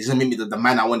house, it's going to make me the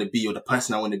man I want to be or the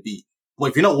person I want to be.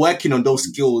 But if you're not working on those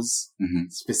skills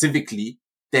specifically,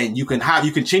 then you can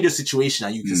change your situation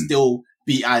and you can still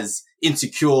be as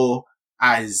insecure,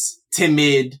 as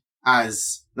timid,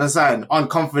 as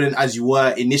unconfident as you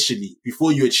were initially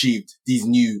before you achieved these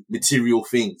new material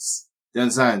things. Do you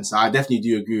understand? So I definitely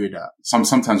do agree with that.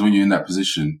 Sometimes when you're in that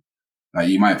position, like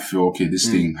you might feel, okay, this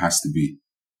thing has to be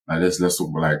like, let's talk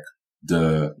about like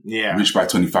the Rich by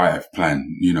 25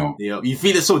 plan, you know. Yeah, you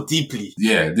feel it so deeply.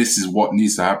 Yeah, this is what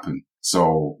needs to happen.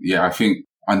 So yeah, I think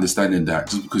understanding that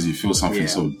just because you feel something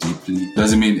so deeply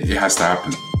doesn't mean it has to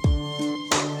happen.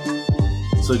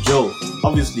 So Joe,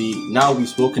 obviously now we've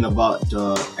spoken about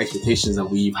the expectations that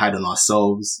we've had on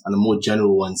ourselves and the more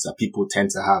general ones that people tend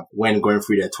to have when going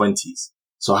through their 20s.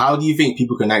 So how do you think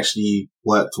people can actually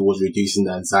work towards reducing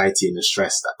the anxiety and the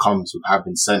stress that comes with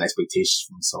having certain expectations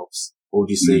for themselves? What would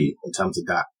you say in terms of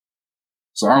that?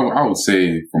 So I would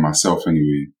say for myself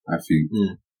anyway, I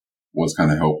think what's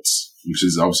kind of helped, which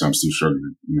is obviously I'm still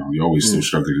struggling. You know, you're always still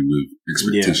struggling with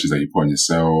expectations that you put on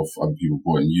yourself, other people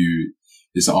put on you.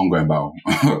 It's an ongoing battle.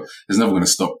 It's never going to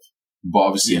stop. But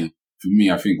obviously, for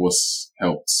me, I think what's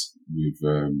helped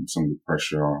with some of the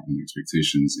pressure and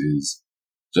expectations is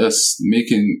just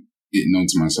making it known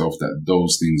to myself that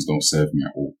those things don't serve me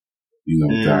at all. You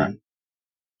know, that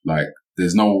like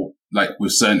there's no, like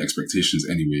with certain expectations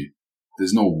anyway,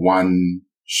 there's no one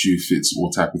shoe fits all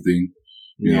type of thing.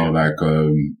 You know, like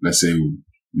let's say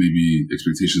maybe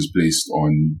expectations placed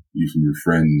on you from your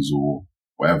friends or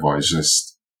whatever.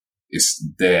 It's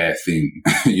their thing.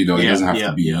 You know, it doesn't have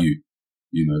to be you.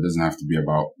 You know, it doesn't have to be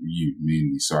about you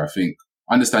mainly. So I think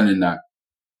understanding that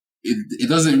it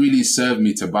doesn't really serve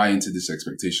me to buy into this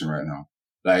expectation right now.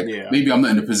 Like maybe I'm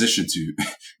not in a position to.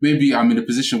 Maybe I'm in a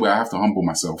position where I have to humble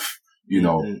myself. You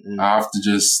know, I have to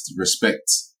just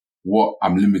respect what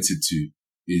I'm limited to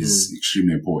is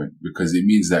extremely important because it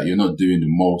means that you're not doing the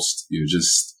most.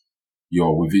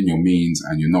 You're within your means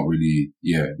and you're not really,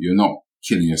 you're not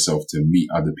killing yourself to meet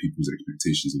other people's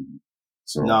expectations of you.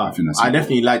 So no, I think that's I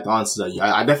definitely like the answer that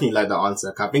I definitely like the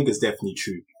answer. I think it's definitely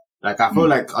true. Like I feel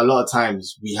like a lot of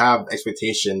times we have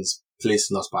expectations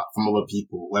placed on us from other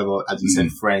people, whether, as you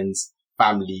said, friends,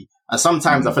 family. And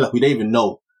sometimes I feel like we don't even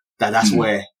know that that's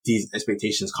where these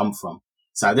expectations come from.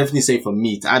 So I definitely say for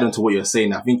me, to add on to what you're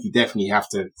saying, I think you definitely have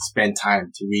to spend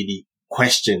time to really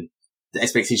question the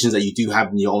expectations that you do have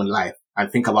in your own life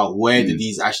and think about where did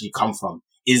these actually come from?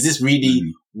 Is this really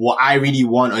what I really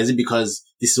want? Or is it because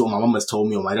this is what my mom has told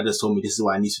me or my dad has told me this is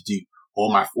what I need to do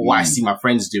or what I see my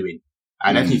friends doing?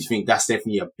 I definitely think that's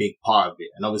definitely a big part of it.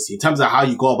 And obviously in terms of how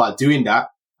you go about doing that,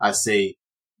 I'd say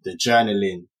the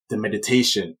journaling, the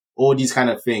meditation, all these kind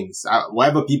of things,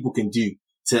 whatever people can do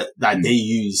that they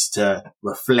use to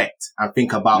reflect and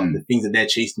think about the things that they're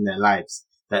chasing in their lives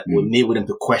that will enable them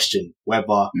to question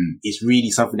whether it's really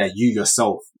something that you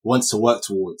yourself wants to work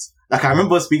towards. Like I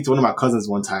remember speaking to one of my cousins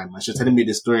one time and she was telling me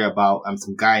this story about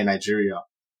some guy in Nigeria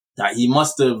that he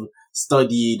must have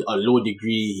studied a law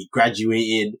degree, he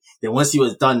graduated. Then once he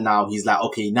was done now, he's like,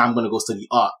 okay, now I'm going to go study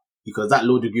art because that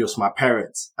law degree was for my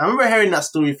parents. I remember hearing that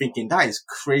story thinking, that is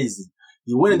crazy.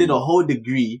 You went and did a whole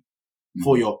degree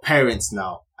for your parents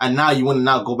now. And now you want to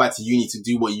now go back to uni to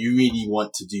do what you really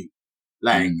want to do.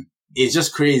 Like, it's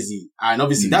just crazy. And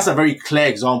obviously that's a very clear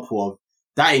example of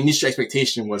that initial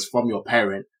expectation was from your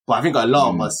parent. But I think a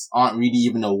lot of us aren't really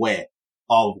even aware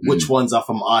of which ones are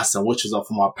from us and which ones are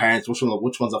from our parents, which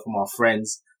ones are from our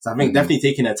friends. So I think definitely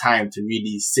taking the time to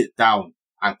really sit down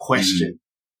and question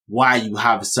why you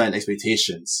have certain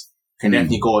expectations can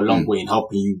definitely go a long way in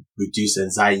helping you reduce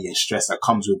anxiety and stress that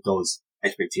comes with those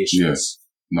expectations. Yes.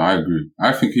 No, I agree.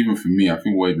 I think even for me, I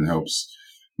think what even helps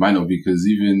might not be because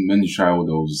even when you try all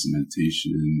those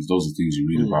meditations, those are things you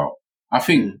read about. I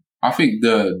think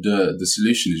the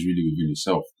solution is really within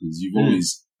yourself because you've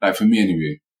always, like for me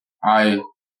anyway, I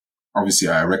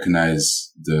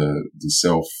recognize the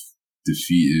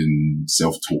self-defeating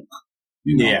self-talk,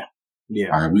 you know.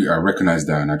 Yeah. I recognize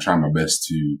that and I try my best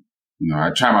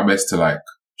to like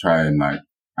try and like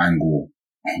angle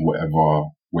whatever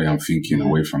way I'm thinking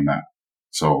away from that.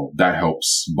 So that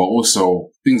helps. But also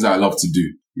things that I love to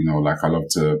do, you know, like I love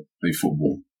to play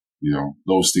football, you know,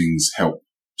 those things help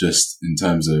just in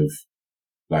terms of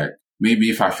like, maybe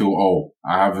if I feel,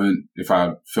 if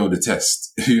I failed the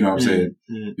test, you know what I'm saying?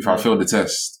 If I failed the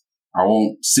test, I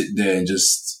won't sit there and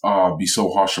just be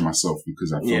so harsh on myself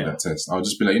because I failed that test. I'll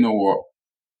just be like, you know what?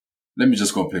 Let me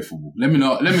just go and play football. Let me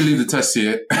leave the test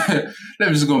here. Let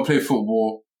me just go and play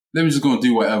football. Let me just go and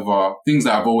do whatever. Things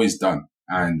that I've always done.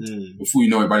 And before you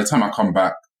know it, by the time I come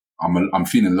back, I'm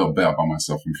feeling a lot better about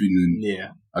myself. I'm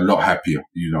feeling a lot happier.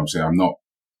 You know what I'm saying? I'm not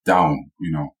down,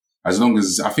 you know, as long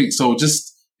as I think so.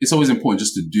 Just, it's always important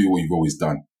just to do what you've always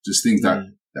done. Just things that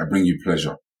bring you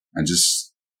pleasure and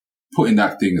just putting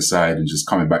that thing aside and just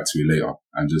coming back to it later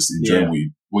and just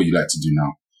enjoying what you like to do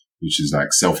now, which is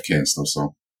like self-care and stuff.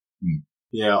 So,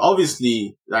 yeah,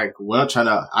 obviously, like we're not trying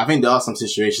to, I think there are some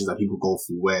situations that people go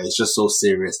through where it's just so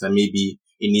serious that maybe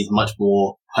it needs much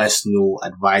more personal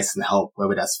advice and help,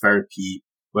 whether that's therapy,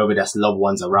 whether that's loved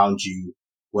ones around you,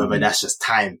 whether that's just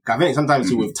time. I think sometimes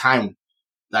too, with time,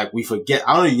 like we forget,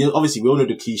 I don't know, obviously we all know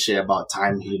the cliche about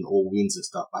time healing all wounds and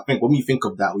stuff. I think when we think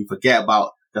of that, we forget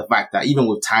about the fact that even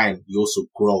with time, you also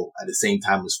grow at the same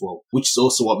time as well, which is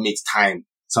also what makes time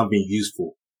something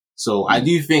useful. So I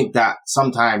do think that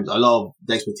sometimes a lot of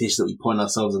the expectations that we put on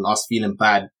ourselves and us feeling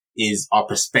bad is our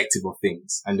perspective of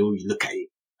things and the way we look at it.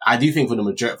 I do think for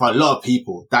a lot of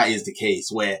people, that is the case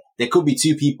where there could be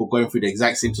two people going through the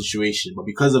exact same situation, but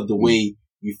because of the way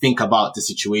you think about the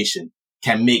situation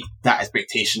can make that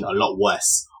expectation a lot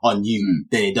worse on you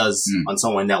than it does on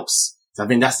someone else. So I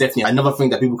think that's definitely another thing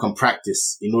that people can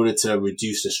practice in order to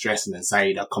reduce the stress and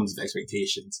anxiety that comes with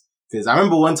expectations. Because I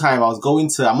remember one time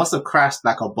I must have crashed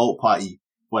like a boat party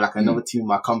for like another team in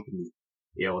my company.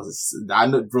 Yeah, I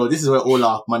know, bro, this is where all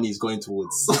our money is going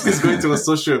towards. It's going towards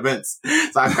social events.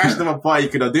 So I crashed on a party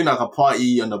because I was doing like a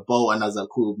party on the boat and I was like,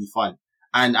 cool, it'll be fun.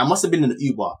 And I must have been in an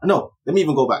Uber. No, let me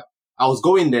even go back. I was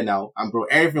going there now and bro,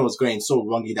 everything was going so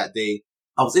wrongly that day.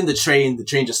 I was in the train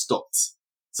just stopped.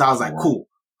 So I was like, cool.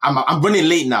 I'm running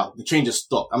late now. The train just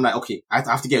stopped. I'm like, okay, I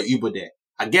have to get an Uber there.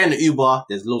 I get in the Uber,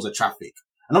 there's loads of traffic.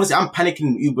 And obviously I'm panicking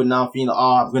in the Uber now, feeling like,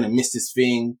 I'm going to miss this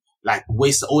thing. Like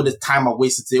waste all the time I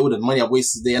wasted today, all the money I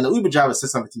wasted today. And the Uber driver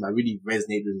said something to me that really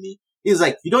resonated with me. He was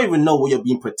like, you don't even know what you're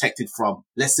being protected from.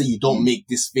 Let's say you don't make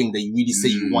this thing that you really say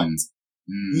you want.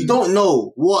 You don't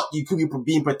know what you could be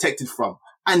being protected from.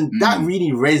 And that really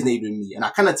resonated with me. And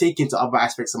I kind of take into other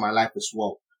aspects of my life as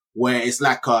well, where it's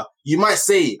like, you might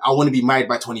say, I want to be married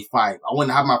by 25. I want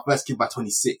to have my first kid by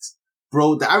 26.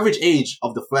 Bro, the average age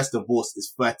of the first divorce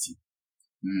is 30.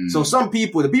 So some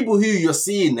people, the people who you're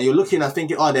seeing and you're looking at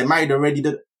thinking, they're married already.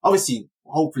 Obviously,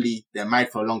 hopefully they're married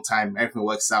for a long time. Everything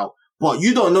works out. But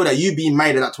you don't know that you being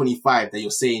married at that 25 that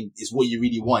you're saying is what you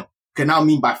really want. Can now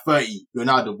mean by 30, you're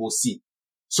now a divorcee.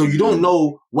 So you don't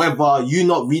know whether you're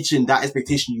not reaching that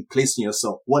expectation you place on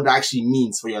yourself, what that actually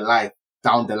means for your life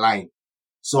down the line.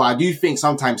 So I do think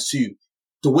sometimes too,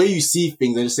 the way you see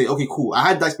things and just say, okay, cool. I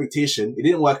had that expectation. It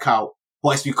didn't work out,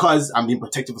 but it's because I'm being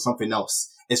protected for something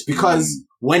else. It's because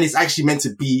when it's actually meant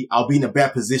to be, I'll be in a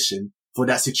better position for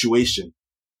that situation.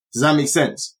 Does that make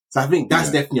sense? So I think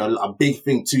that's definitely a big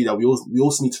thing too that we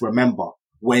also need to remember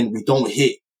when we don't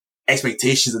hit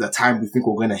expectations at the time we think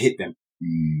we're going to hit them.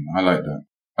 I like that.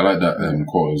 I like that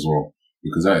quote as well,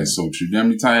 because that is so true. How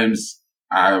many times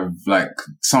I've like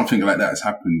something like that has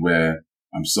happened where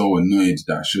I'm so annoyed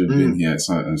that I should have been here at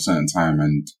a certain time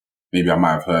and maybe I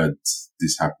might have heard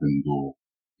this happened or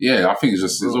I think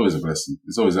it's always a blessing.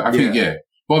 It's always, I think,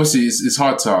 but obviously it's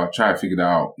hard to try to figure that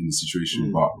out in the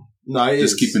situation, but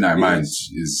just keeping that in mind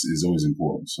is always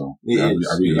important. So I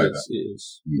really like that. It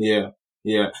is.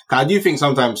 Yeah. I do think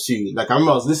sometimes too, like I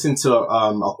remember I was listening to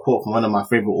a quote from one of my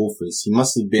favorite authors. He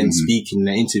must have been speaking in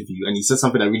an interview and he said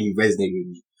something that really resonated with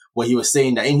me, where he was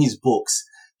saying that in his books,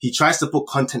 he tries to put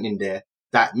content in there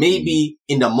that maybe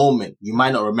in the moment you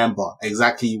might not remember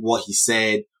exactly what he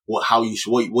said, what you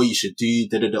should do,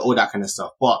 all that kind of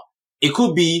stuff. But it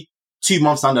could be 2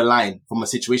 months down the line from a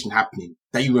situation happening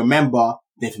that you remember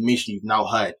the information you've now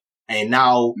heard and it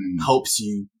now helps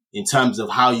you in terms of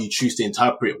how you choose to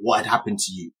interpret what had happened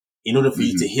to you in order for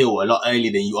you to heal a lot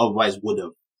earlier than you otherwise would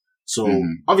have. So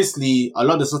obviously a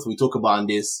lot of the stuff we talk about on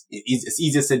this, it's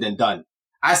easier said than done.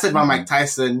 I said by Mike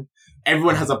Tyson,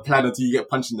 everyone has a plan until you get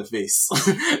punched in the face.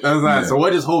 So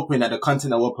we're just hoping that the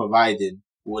content that we're providing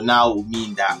will now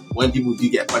mean that when people do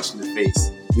get punched in the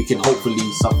face, we can hopefully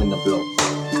soften the blow.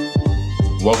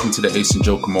 Welcome to the Ace and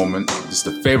Joker moment. This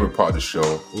is the favorite part of the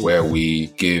show where we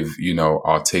give,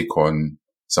 our take on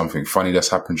something funny that's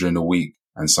happened during the week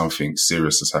and something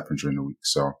serious that's happened during the week.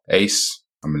 So Ace,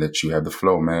 I'm gonna let you have the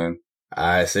flow, man.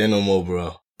 I say no more,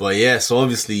 bro. But so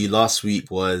obviously last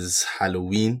week was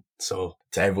Halloween. So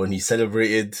to everyone who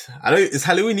celebrated, is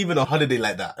Halloween even a holiday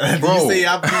like that? Bro. Do you say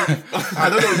happy? I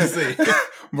don't know what to say.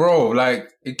 Bro, like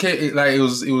it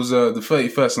was the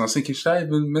 31st, and I was thinking, should I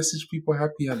even message people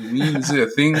happy Halloween? Is it a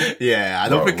thing? Yeah, I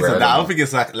don't think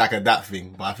it's like a that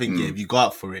thing, but I think if you go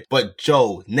out for it. But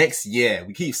Joe, next year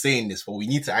we keep saying this, but we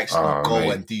need to actually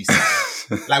go and do something.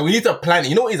 Like we need to plan it.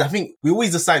 You know what it is? I think we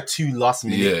always decide too last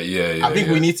minute. Yeah. I think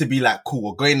we need to be like, cool,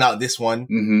 we're going out this one.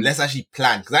 Let's actually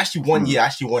plan, because actually one year I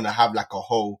actually want to have like a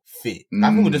whole fit. I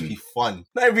think it'll just be fun.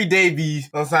 Not every day be,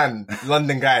 understand,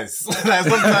 London guys. Like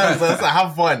sometimes let's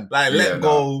have fun. Like let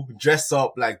go, dress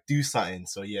up, like do something.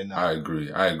 So yeah, no. I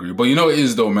agree. But you know what it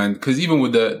is though, man, because even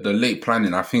with the late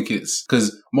planning, I think it's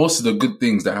because most of the good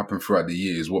things that happen throughout the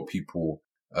year is what people,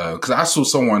 because I saw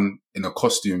someone in a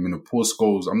costume in a Paul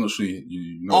Scholes. I'm not sure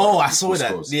you know. Oh, I saw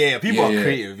that. Scholes. Yeah, people are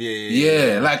creative.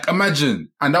 Yeah. Like imagine,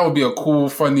 and that would be a cool,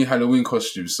 funny Halloween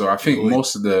costume. So I think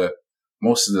most of the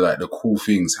like the cool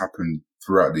things happen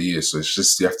throughout the year. So it's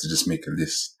just, you have to just make a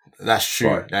list. That's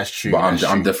true. But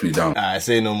I'm definitely down. I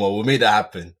say no more. We'll make that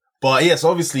happen. But yes,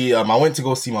 obviously, I went to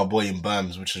go see my boy in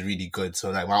Birms, which was really good.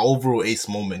 So like my overall ace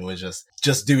moment was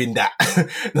just doing that.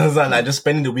 Like just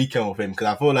spending the weekend with him. Cause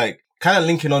I feel like kind of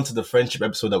linking on to the friendship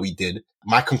episode that we did,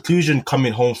 my conclusion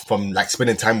coming home from like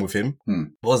spending time with him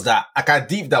was that like I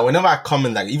deep that whenever I come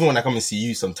and like, even when I come and see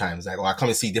you sometimes, like, or I come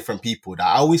and see different people, that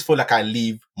I always feel like I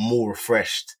leave more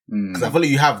refreshed. Cause I feel like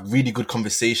you have really good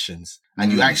conversations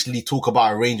and you actually talk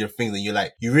about a range of things and you're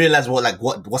like, you realize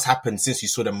what's happened since you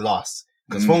saw them last.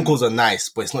 Because phone calls are nice,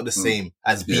 but it's not the same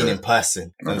as being in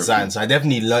person. So I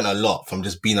definitely learned a lot from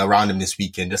just being around him this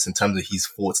weekend, just in terms of his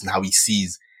thoughts and how he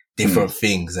sees different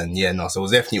things. And so it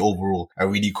was definitely overall a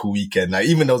really cool weekend. Like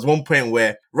even there was one point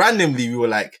where randomly we were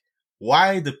like,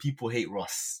 why do people hate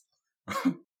Ross?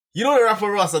 You know the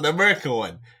rapper Ross, the American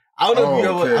one. I don't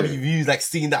know if you like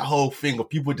seeing that whole thing of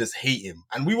people just hate him.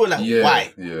 And we were like,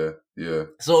 why? Yeah.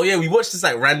 So we watched this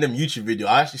like random YouTube video.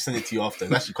 I actually sent it to you after.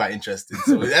 It's actually quite interesting.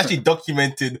 So it actually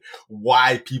documented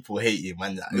why people hate him.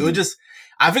 And it was just,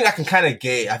 I think I can kind of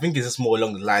get it. I think it's just more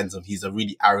along the lines of he's a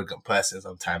really arrogant person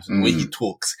sometimes, the way he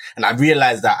talks. And I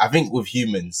realized that I think with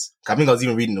humans, I think I was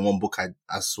even reading the one book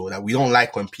I saw, that we don't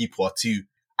like when people are too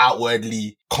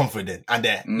outwardly confident and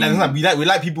they're like, we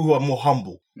like people who are more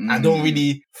humble and don't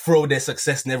really throw their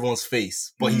success in everyone's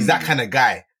face. But he's that kind of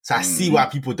guy. So I see why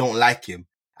people don't like him.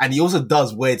 And he also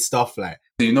does weird stuff like.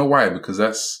 You know why? Because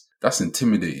that's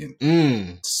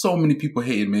intimidating. So many people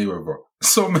hated Mayweather.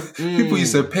 So many people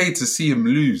used to pay to see him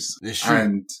lose.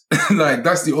 And like,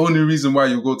 that's the only reason why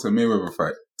you go to a Mayweather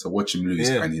fight, to watch him lose,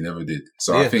 and he never did.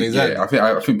 So I think,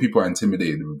 I think people are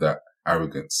intimidated with that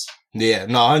arrogance. Yeah,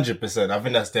 no, 100%. I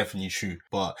think that's definitely true.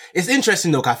 But it's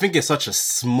interesting though, 'cause I think it's such a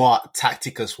smart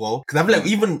tactic as well. 'Cause I feel like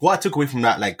even what I took away from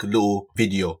that like little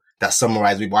video that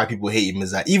summarized why people hate him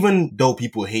is that even though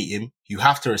people hate him, you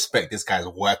have to respect this guy's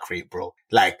work rate, bro.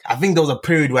 Like, I think there was a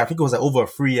period where I think it was like over a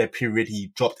 3-year period,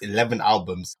 he dropped 11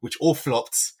 albums, which all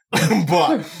flopped.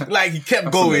 But like, he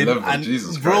kept going 11, and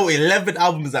Jesus bro, Christ. 11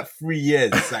 albums at 3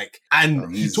 years. Like,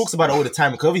 and he talks about it all the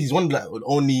time because he's one of the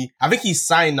only, I think he's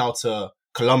signed now to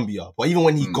Columbia, but even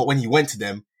when he went to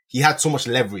them, he had so much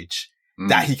leverage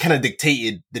that he kind of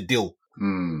dictated the deal.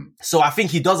 So I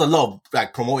think he does a lot of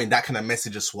like promoting that kind of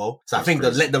message as well. So I think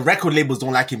the record labels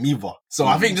don't like him either. So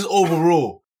I think just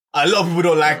overall, a lot of people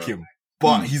don't like him,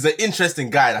 but he's an interesting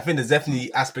guy. I think there's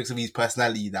definitely aspects of his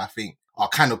personality that I think are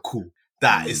kind of cool.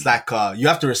 That it's like, you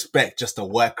have to respect just the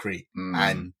work rate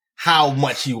and how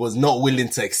much he was not willing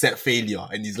to accept failure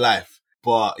in his life.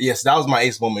 But yes, that was my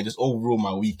ace moment, just overall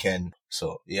my weekend.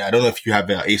 So yeah, I don't know if you have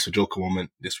an ace or joker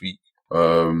moment this week.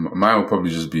 Mine will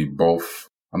probably just be both.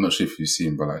 I'm not sure if you've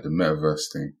seen, but like the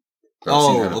metaverse thing. I've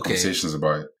seen conversations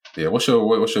about it. Yeah, what's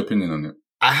your opinion on it?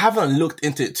 I haven't looked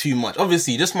into it too much.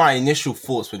 Obviously, just my initial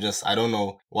thoughts were just, I don't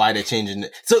know why they're changing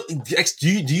it. So,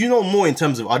 do you know more in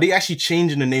terms of, are they actually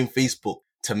changing the name Facebook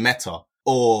to Meta?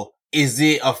 Or is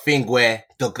it a thing where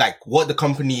what the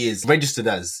company is registered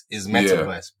as is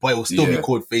Metaverse, but it will still be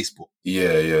called Facebook?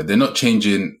 Yeah. They're not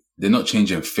changing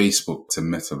Facebook to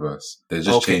Metaverse. They're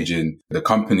just changing the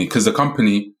company, because the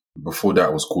company before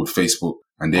that was called Facebook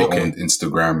and they owned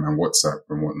Instagram and WhatsApp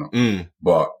and whatnot.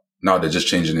 But now they're just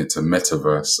changing it to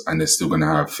Metaverse and they're still going to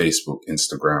have Facebook,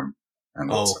 Instagram and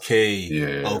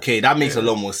WhatsApp. Okay. That makes a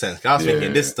lot more sense. I was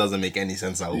thinking this doesn't make any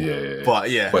sense at all.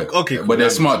 But they're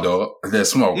smart though. They're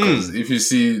smart because if you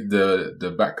see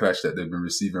the backlash that they've been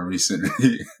receiving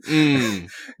recently,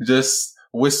 just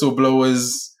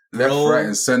whistleblowers left, right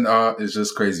and center is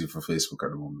just crazy for Facebook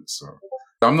at the moment. So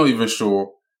I'm not even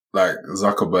sure like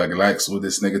Zuckerberg likes all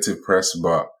this negative press,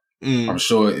 but I'm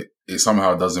sure it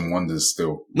somehow does him wonders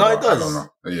still. No, it does. I don't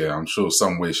know. Yeah, I'm sure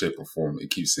some way, shape or form,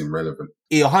 it keeps him relevant.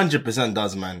 It 100%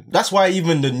 does, man. That's why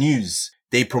even the news,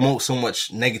 they promote so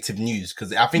much negative news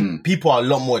because I think people are a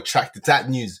lot more attracted to that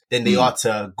news than they are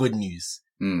to good news.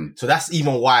 So that's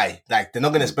even why, like, they're not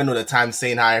going to spend all the time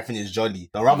saying how everything is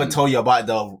jolly. They'll rather tell you about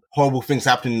the horrible things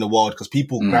happening in the world because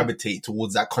people gravitate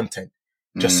towards that content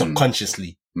just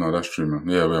subconsciously. No, that's true, man.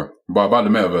 Yeah. But about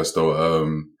the metaverse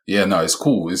though, it's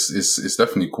cool. It's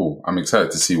definitely cool. I'm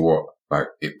excited to see what, like,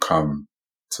 it come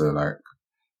to, like,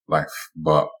 life.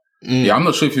 But yeah, I'm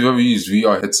not sure if you've ever used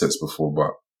VR headsets before,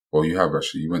 but, well, you have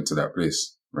actually. You went to that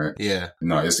place, right? Yeah.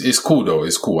 No, it's cool though.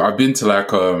 It's cool. I've been to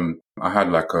like, I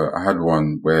had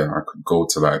one where I could go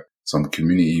to like some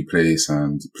community place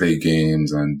and play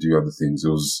games and do other things.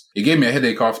 It gave me a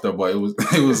headache after, but it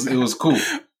was cool.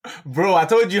 Bro, I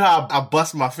told you how I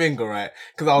bust my finger, right?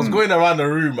 Because I was going around the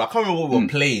room. I can't remember what we were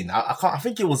playing. I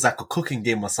think it was like a cooking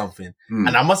game or something.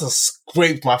 And I must have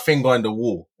scraped my finger on the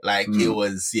wall. Like it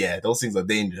was, those things are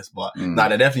dangerous, but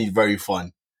they're definitely very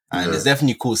fun. And it's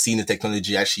definitely cool seeing the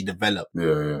technology actually develop.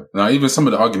 Yeah. Now, even some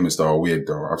of the arguments that are weird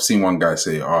though. I've seen one guy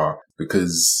say,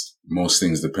 because most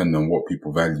things depend on what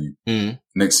people value.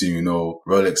 Next thing you know,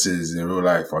 Rolexes in real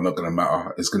life are not going to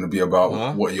matter. It's going to be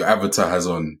about what your avatar has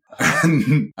on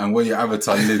and where your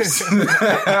avatar lives.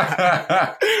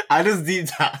 I just deep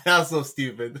that. That's so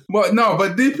stupid. But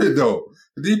deep it though.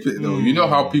 You know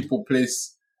how people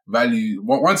place value.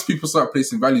 Once people start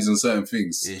placing values on certain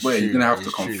things, you're going to have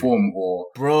to conform or...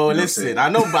 Bro, listen, I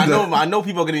know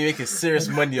people are going to be making serious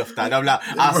money off that. I'm like,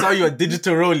 I saw you a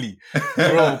digital rollie.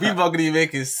 Bro, people are going to be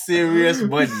making serious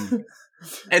money.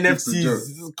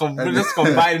 NFTs, just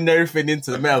combining everything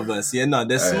into the metaverse. Yeah, no,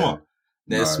 they're smart.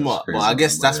 They're smart. But I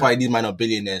guess that's why these men are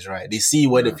billionaires, right? They see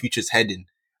where the future's heading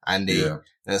and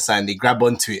they grab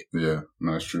onto it. Yeah,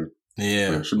 no, it's true.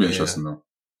 Yeah. It should be interesting though.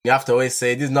 You have to always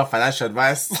say, this is not financial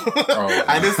advice.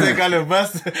 I just say can't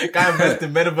invest in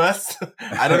metaverse.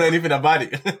 I don't know anything about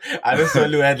it. I just saw a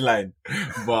little headline.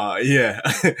 But yeah.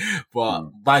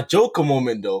 But my Joker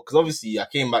moment though, because obviously I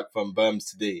came back from Berms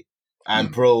today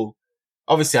and bro,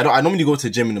 obviously I normally go to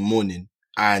the gym in the morning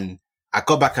and I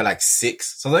got back at like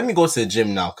 6. So let me go to the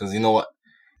gym now because you know what?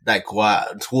 Like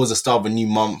towards the start of a new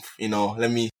month, you know,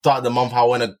 let me start the month how I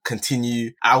want to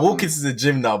continue. I walk into the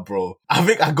gym now, bro. I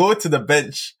think I go to the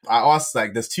bench. I ask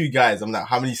like, there's 2 guys. I'm like,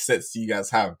 how many sets do you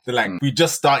guys have? They're like, we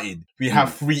just started. We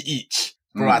have 3 each.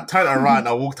 Bro, I turned around,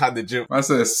 I walked out the gym. I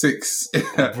said 6.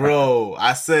 Bro,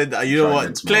 I said, you know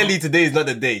what? Clearly today is not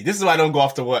the day. This is why I don't go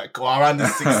after work or around the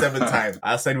 6-7 time.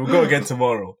 I said, we'll go again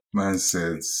tomorrow. Man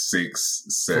said 6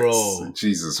 sets. Bro,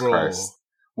 Jesus Christ.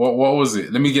 What was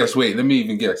it? Let me guess. Wait, let me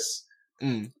even guess.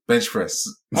 Bench press.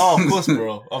 Oh, of course,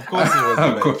 bro. Of course it was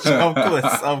the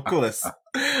bench.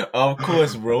 Of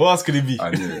course, bro. What else could it be? I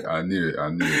knew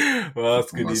it. What else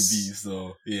could it be?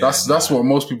 So, yeah. That's what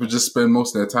most people just spend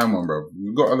most of their time on, bro.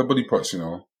 You've got other body parts, you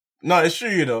know. No, it's true,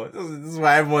 you know. This is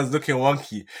why everyone's looking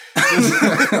wonky.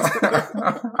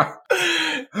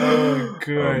 Oh,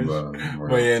 gosh.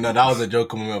 But yeah, no, that was a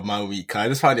joke moment of my week. I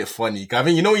just found it funny. I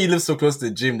mean, you know when you live so close to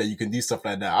the gym that you can do stuff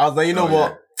like that. I was like, you know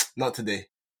what? Not today.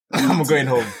 I'm going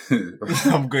home.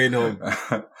 I'm going home.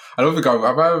 I don't think I've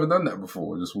ever done that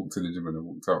before. I just walked to the gym and then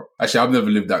walked out. Actually, I've never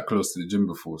lived that close to the gym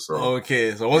before. So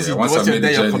okay. So once you're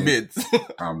there, you're committed.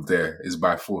 I'm there. It's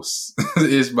by force.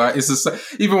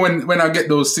 Even when I get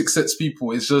those 6 sets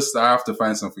people, it's just I have to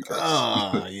find something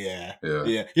else. Yeah.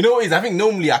 You know what it is? I think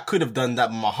normally I could have done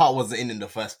that, but my heart wasn't in the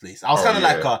first place. I was kind of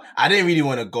like, I didn't really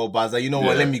want to go, but I was like, you know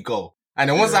what? Let me go. And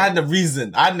then once I had the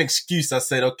reason, I had an excuse. I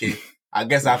said, okay, I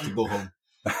guess I have to go home.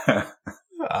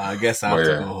 I guess I have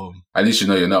to go home. At least you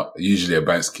know you're not usually a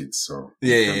Banks kid, so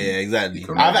exactly.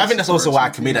 I think that's also why I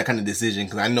can make that kind of decision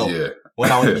because I know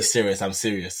when I want to be serious, I'm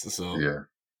serious. So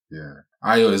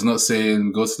Ayo is not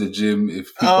saying go to the gym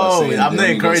if people are saying I'm not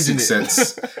encouraging 6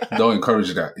 sets. Don't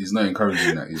encourage that. He's not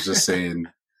encouraging that. He's just saying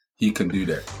he can do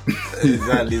that.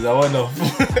 Exactly. It's a one-off.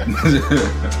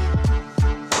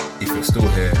 If you're still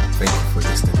here, thank you for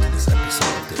listening to this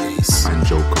episode of the Ace and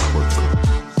Joker podcast.